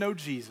need to know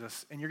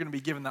Jesus, and you're going to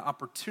be given the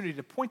opportunity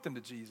to point them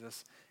to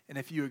Jesus. And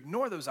if you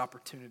ignore those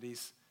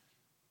opportunities,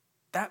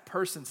 that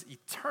person's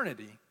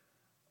eternity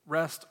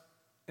rests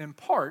in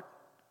part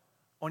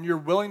on your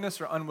willingness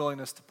or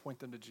unwillingness to point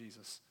them to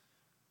Jesus,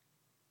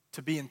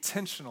 to be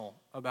intentional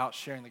about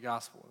sharing the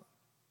gospel with them.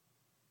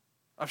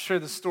 I've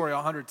shared this story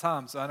 100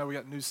 times. I know we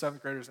got new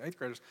 7th graders and 8th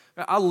graders.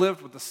 Man, I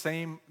lived with the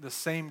same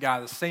guy,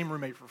 the same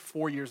roommate for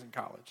 4 years in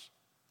college.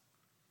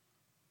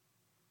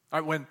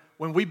 All right,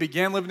 when we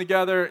began living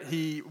together,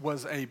 he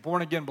was a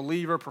born-again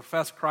believer,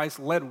 professed Christ,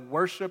 led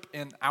worship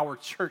in our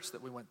church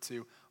that we went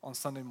to on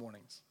Sunday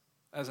mornings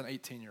as an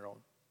 18-year-old.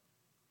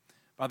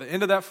 By the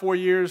end of that 4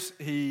 years,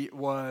 he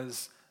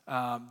was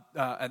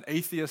an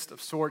atheist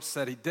of sorts,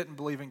 said he didn't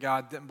believe in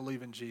God, didn't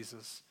believe in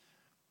Jesus,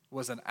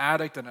 was an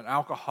addict and an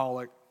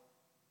alcoholic.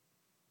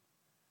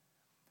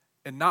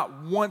 And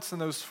not once in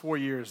those 4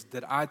 years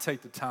did I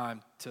take the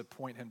time to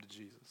point him to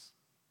Jesus.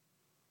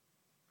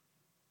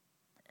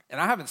 And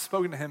I haven't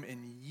spoken to him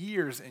in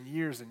years and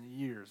years and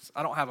years.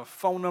 I don't have a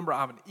phone number. I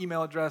have an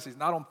email address. He's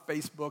not on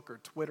Facebook or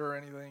Twitter or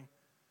anything.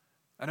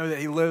 I know that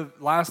he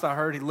lived, last I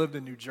heard, he lived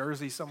in New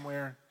Jersey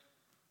somewhere.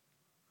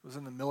 Was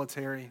in the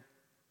military.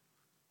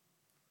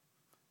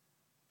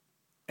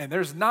 And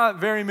there's not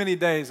very many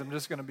days, I'm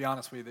just going to be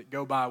honest with you, that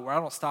go by where I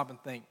don't stop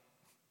and think,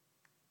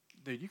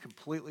 dude, you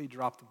completely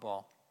dropped the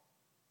ball.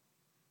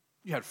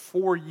 You had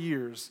 4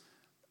 years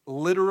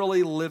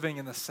literally living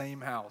in the same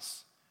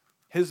house.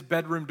 His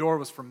bedroom door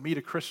was from me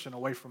to Christian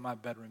away from my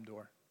bedroom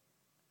door.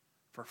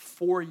 For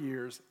 4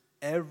 years,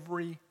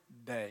 every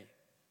day.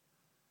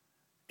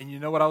 And you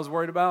know what I was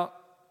worried about?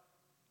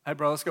 Hey,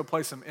 bro, let's go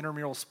play some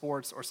intramural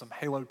sports or some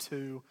Halo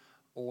 2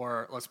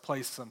 or let's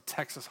play some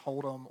Texas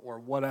Hold'em or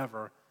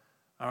whatever.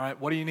 All right,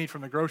 what do you need from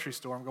the grocery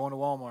store? I'm going to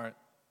Walmart.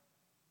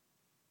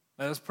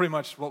 That's pretty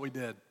much what we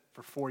did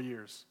for 4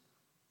 years.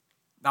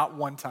 Not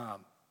one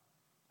time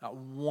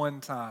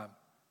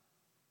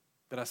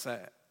did I say,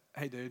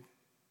 hey, dude,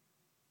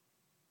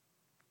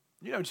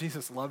 you know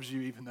Jesus loves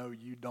you even though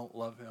you don't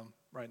love him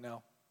right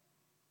now.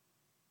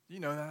 You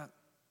know that?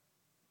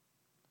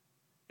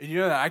 And you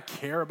know that I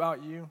care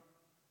about you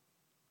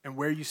and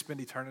where you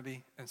spend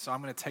eternity, and so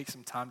I'm going to take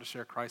some time to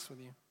share Christ with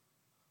you?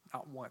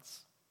 Not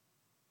once.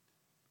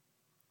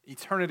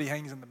 Eternity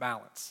hangs in the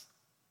balance.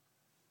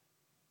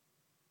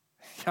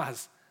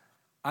 Guys,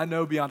 I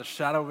know beyond a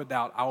shadow of a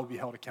doubt I will be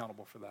held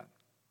accountable for that.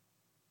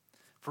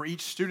 For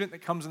each student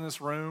that comes in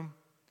this room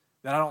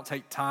that I don't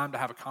take time to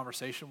have a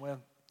conversation with,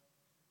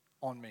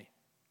 on me.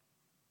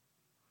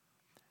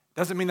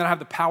 Doesn't mean that I have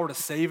the power to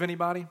save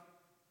anybody.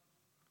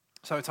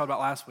 So I talked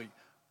about last week.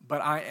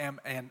 But I am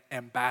an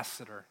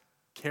ambassador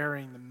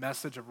carrying the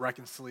message of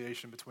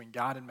reconciliation between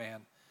God and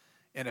man.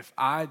 And if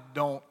I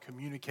don't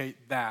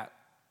communicate that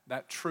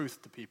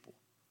truth to people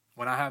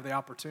when I have the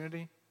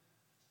opportunity,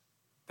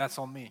 that's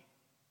on me.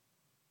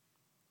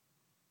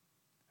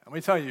 And let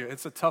me tell you,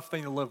 it's a tough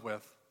thing to live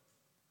with.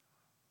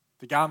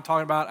 The guy I'm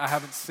talking about, I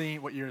haven't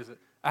seen, what year is it?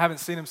 I haven't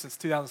seen him since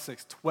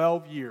 2006,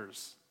 12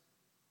 years.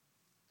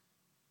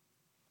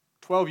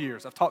 12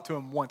 years. I've talked to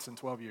him once in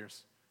 12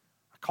 years.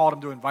 I called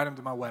him to invite him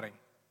to my wedding,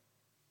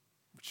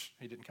 which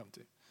he didn't come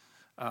to.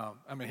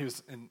 He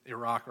was in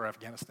Iraq or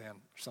Afghanistan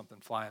or something,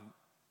 flying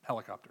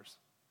helicopters.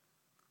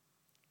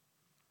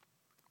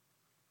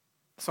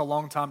 It's a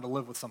long time to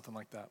live with something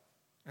like that.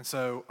 And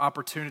so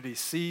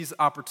seize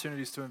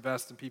opportunities to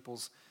invest in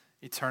people's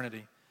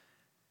eternity.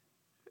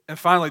 And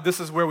finally, this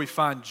is where we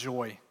find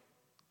joy.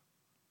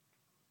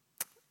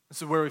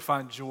 This is where we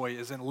find joy,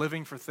 is in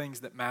living for things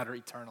that matter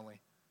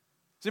eternally.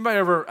 Has anybody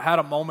ever had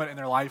a moment in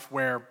their life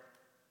where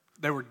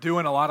they were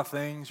doing a lot of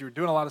things, you were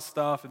doing a lot of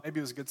stuff, and maybe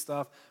it was good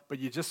stuff, but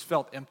you just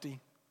felt empty?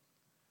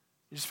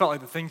 You just felt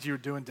like the things you were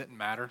doing didn't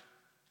matter?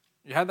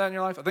 You had that in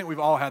your life? I think we've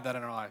all had that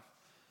in our life.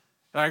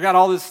 I got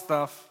all this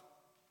stuff.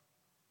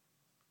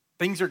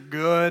 Things are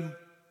good.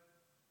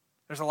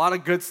 There's a lot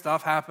of good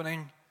stuff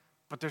happening,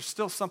 but there's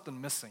still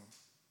something missing.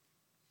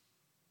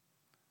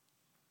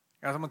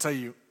 Guys, I'm going to tell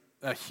you,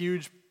 a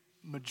huge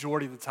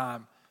majority of the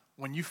time,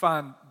 when you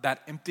find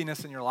that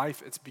emptiness in your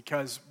life, it's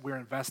because we're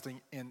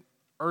investing in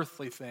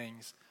earthly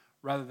things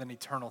rather than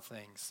eternal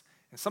things.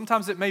 And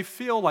sometimes it may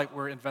feel like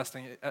we're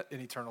investing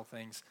in eternal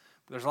things.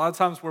 But there's a lot of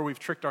times where we've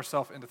tricked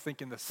ourselves into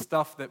thinking the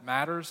stuff that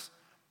matters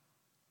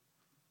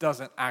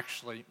doesn't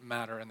actually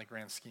matter in the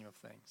grand scheme of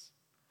things.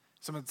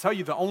 So I'm going to tell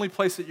you the only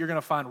place that you're going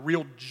to find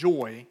real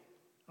joy,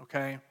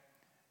 okay,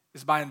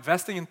 is by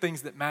investing in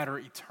things that matter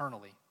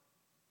eternally.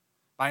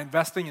 By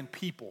investing in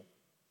people.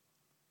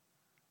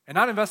 And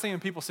not investing in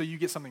people so you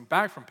get something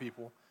back from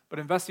people, but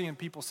investing in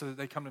people so that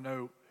they come to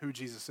know who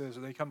Jesus is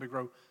or they come to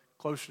grow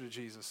closer to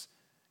Jesus.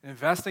 And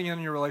investing in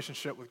your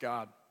relationship with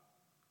God.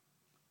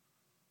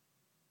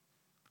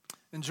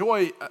 And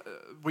joy,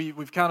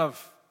 we've kind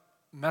of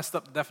messed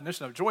up the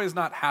definition of. Joy is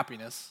not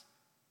happiness.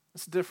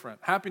 It's different.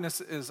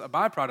 Happiness is a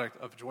byproduct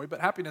of joy, but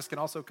happiness can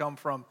also come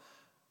from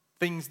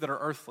things that are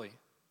earthly,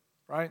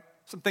 right?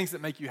 Some things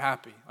that make you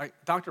happy. Like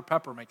Dr.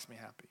 Pepper makes me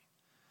happy.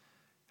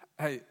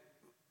 Hey,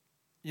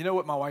 you know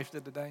what my wife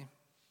did today?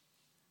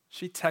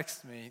 She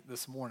texted me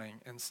this morning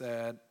and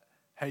said,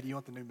 hey, do you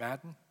want the new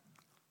Madden?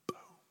 Boom.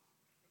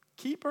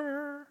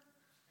 Keeper.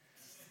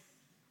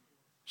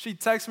 She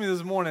texted me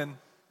this morning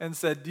and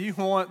said, do you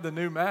want the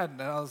new Madden?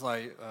 And I was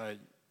like,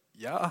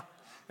 yeah.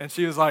 And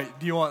she was like,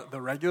 do you want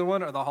the regular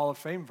one or the Hall of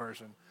Fame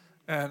version?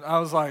 And I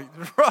was like,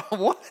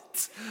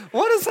 what?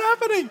 What is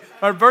happening?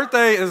 Our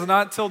birthday is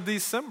not till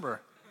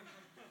December,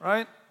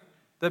 right?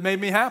 That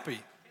made me happy,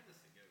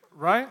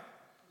 right?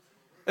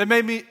 It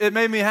made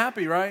me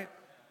happy, right?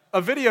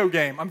 A video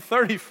game. I'm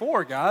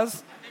 34,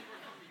 guys.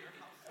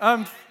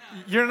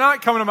 You're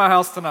not coming to my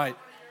house tonight.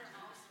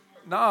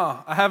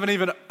 No, I haven't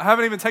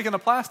even taken the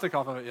plastic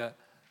off of it yet.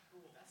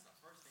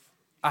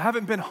 I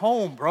haven't been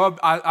home, bro.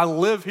 I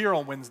live here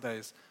on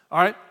Wednesdays, all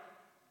right?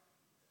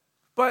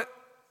 But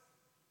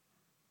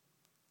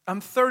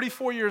I'm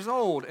 34 years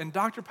old, and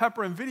Dr.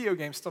 Pepper and video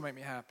games still make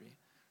me happy,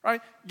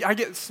 right?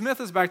 Smith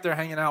is back there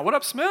hanging out. What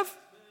up, Smith?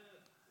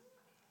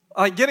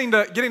 Like getting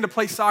to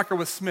play soccer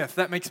with Smith,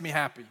 that makes me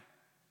happy.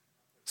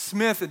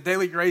 Smith and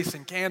Daily Grace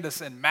and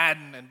Candace and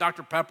Madden and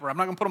Dr. Pepper. I'm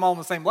not going to put them all on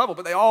the same level,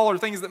 but they all are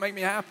things that make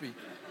me happy,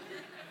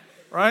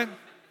 right?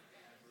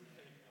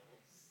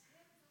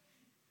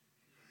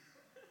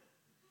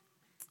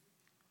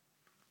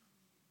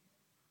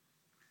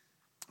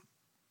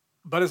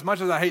 But as much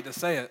as I hate to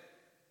say it,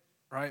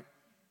 right,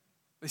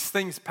 these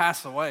things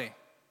pass away.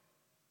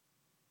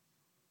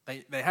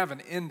 They have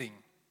an ending.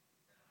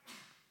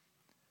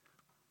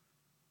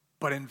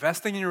 But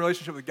investing in your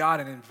relationship with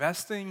God and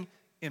investing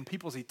in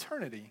people's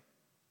eternity,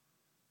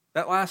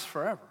 that lasts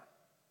forever.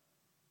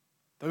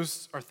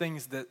 Those are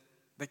things that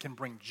can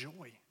bring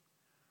joy.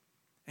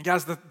 And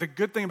guys, the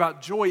good thing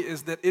about joy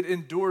is that it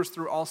endures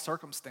through all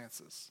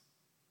circumstances.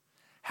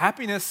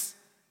 Happiness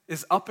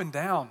is up and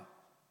down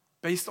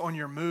based on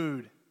your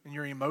mood and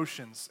your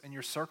emotions and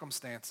your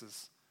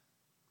circumstances.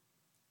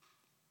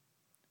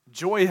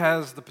 Joy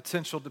has the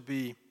potential to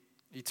be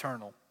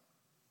eternal.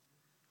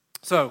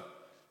 So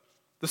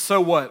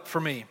what for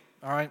me,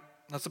 all right?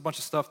 That's a bunch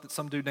of stuff that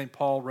some dude named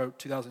Paul wrote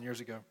 2,000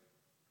 years ago.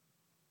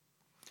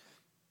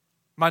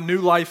 My new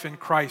life in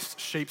Christ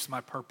shapes my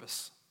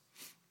purpose.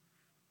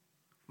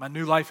 My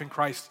new life in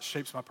Christ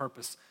shapes my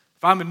purpose.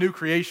 If I'm a new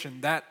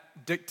creation, that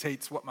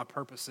dictates what my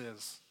purpose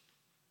is.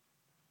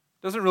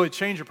 It doesn't really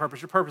change your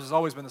purpose. Your purpose has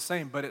always been the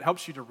same, but it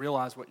helps you to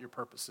realize what your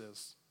purpose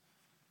is.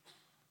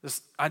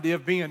 This idea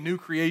of being a new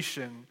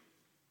creation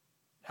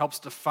helps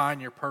define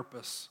your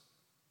purpose.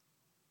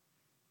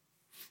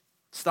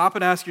 Stop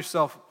and ask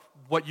yourself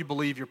what you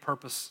believe your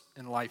purpose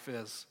in life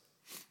is.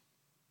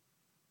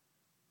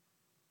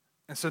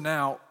 And so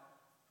now,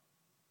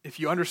 if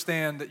you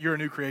understand that you're a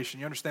new creation,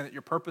 you understand that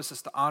your purpose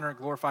is to honor and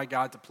glorify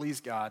God, to please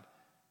God,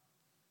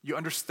 you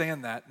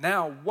understand that.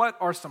 Now, what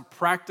are some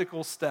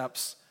practical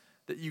steps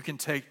that you can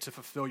take to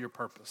fulfill your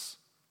purpose?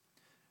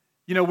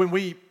 You know, when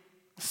we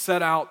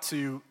set out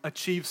to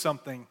achieve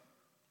something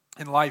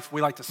in life,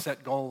 we like to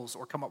set goals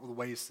or come up with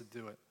ways to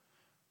do it,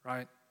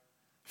 right?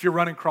 If you're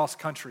running cross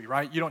country,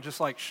 right, you don't just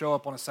like show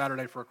up on a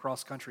Saturday for a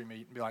cross country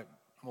meet and be like,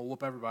 I'm going to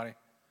whoop everybody,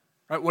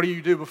 right? What do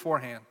you do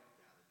beforehand?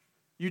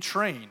 You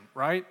train,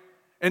 right?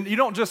 And you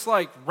don't just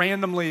like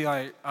randomly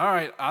like, all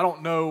right, I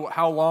don't know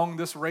how long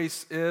this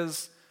race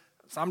is,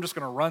 so I'm just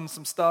going to run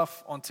some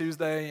stuff on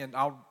Tuesday and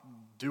I'll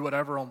do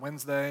whatever on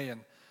Wednesday, and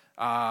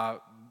I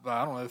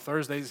don't know,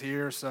 Thursday's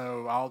here,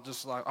 so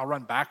I'll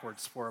run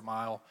backwards for a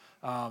mile.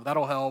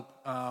 That'll help,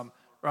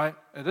 right?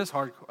 It is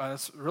hard.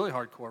 It's really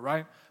hardcore,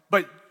 right?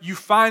 But you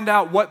find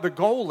out what the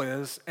goal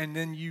is, and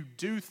then you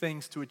do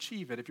things to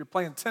achieve it. If you're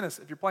playing tennis,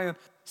 if you're playing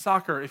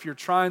soccer, if you're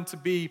trying to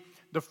be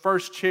the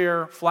first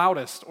chair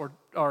flautist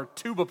or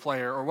tuba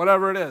player or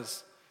whatever it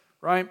is,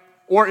 right?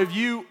 Or if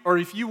you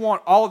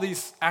want all of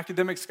these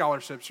academic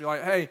scholarships, you're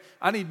like, hey,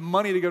 I need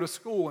money to go to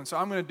school, and so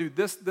I'm going to do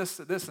this,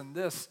 and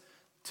this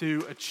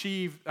to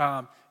achieve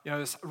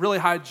this really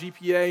high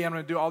GPA. I'm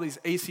going to do all these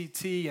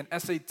ACT and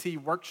SAT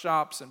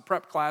workshops and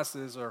prep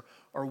classes or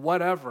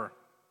whatever.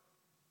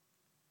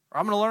 Or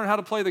I'm going to learn how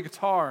to play the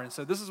guitar, and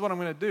so this is what I'm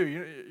going to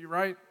do. You're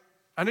right.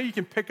 I know you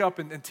can pick up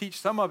and teach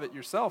some of it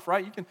yourself,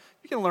 right? You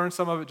can learn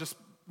some of it just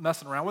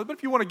messing around with it. But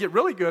if you want to get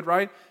really good,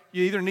 right,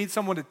 you either need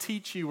someone to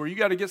teach you, or you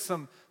got to get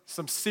some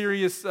some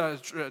serious,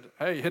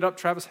 hey, hit up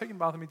Travis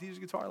Higginbotham, he teaches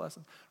guitar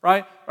lessons,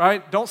 right?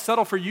 Don't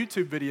settle for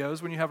YouTube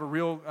videos when you have a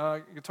real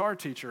guitar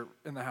teacher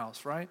in the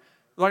house, right?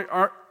 Like,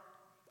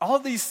 all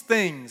of these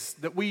things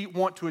that we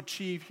want to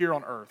achieve here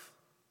on earth,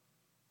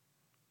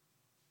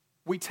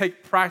 we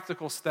take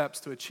practical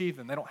steps to achieve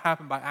them. They don't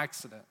happen by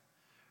accident,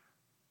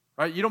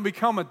 right? You don't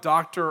become a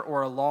doctor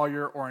or a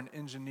lawyer or an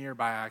engineer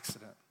by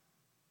accident.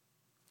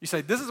 You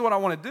say, this is what I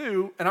want to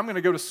do, and I'm going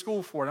to go to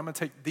school for it. I'm going to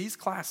take these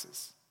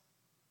classes.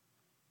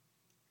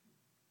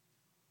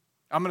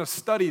 I'm going to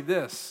study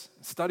this,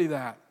 study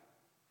that.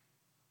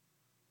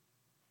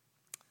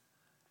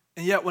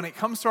 And yet, when it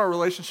comes to our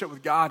relationship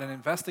with God and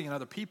investing in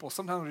other people,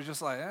 sometimes we're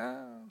just like,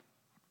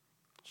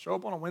 show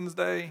up on a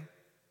Wednesday.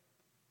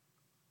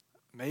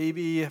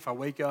 Maybe if I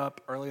wake up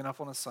early enough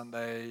on a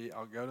Sunday,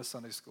 I'll go to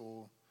Sunday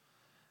school.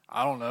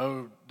 I don't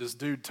know, this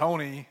dude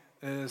Tony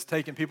is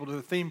taking people to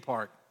the theme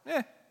park.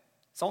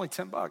 It's only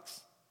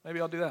 $10. Maybe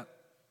I'll do that.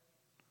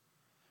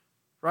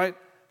 Right?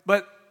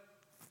 But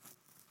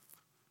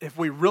if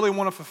we really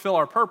want to fulfill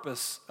our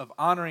purpose of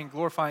honoring,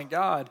 glorifying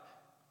God,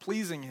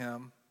 pleasing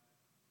Him,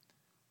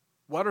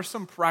 what are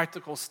some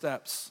practical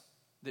steps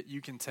that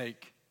you can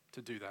take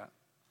to do that?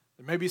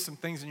 There may be some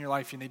things in your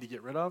life you need to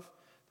get rid of.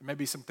 There may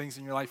be some things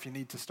in your life you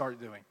need to start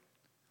doing.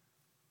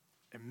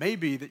 It may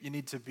be that you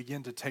need to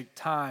begin to take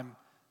time,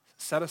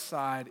 set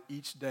aside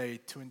each day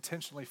to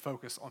intentionally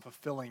focus on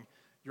fulfilling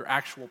your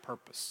actual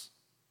purpose.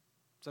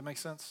 Does that make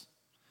sense?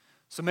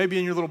 So maybe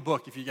in your little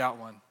book, if you got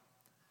one,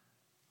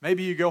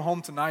 maybe you go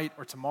home tonight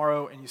or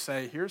tomorrow and you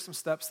say, here are some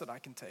steps that I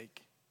can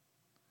take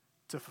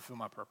to fulfill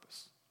my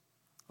purpose.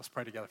 Let's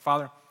pray together.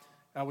 Father,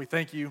 we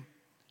thank you,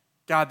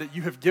 God, that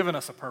you have given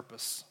us a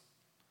purpose.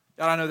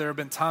 God, I know there have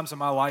been times in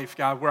my life,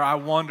 God, where I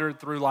wandered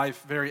through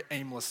life very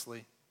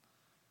aimlessly.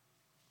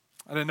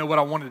 I didn't know what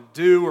I wanted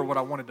to do or what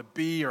I wanted to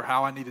be or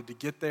how I needed to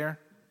get there.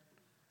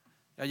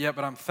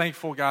 But I'm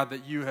thankful, God,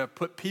 that you have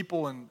put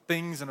people and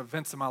things and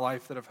events in my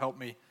life that have helped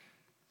me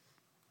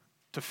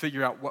to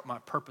figure out what my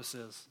purpose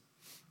is.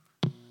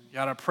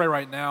 God, I pray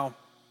right now,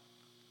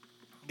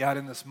 God,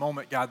 in this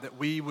moment, God, that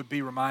we would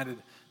be reminded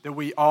that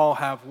we all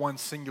have one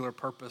singular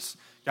purpose.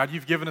 God,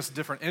 you've given us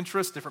different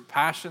interests, different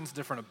passions,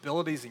 different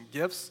abilities and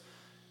gifts.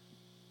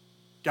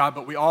 God,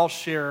 but we all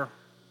share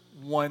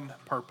one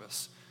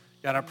purpose.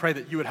 God, I pray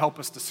that you would help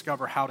us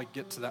discover how to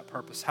get to that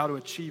purpose, how to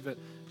achieve it,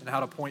 and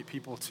how to point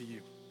people to you.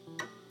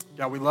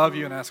 God, we love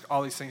you and ask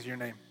all these things in your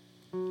name.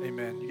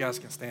 Amen. You guys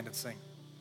can stand and sing.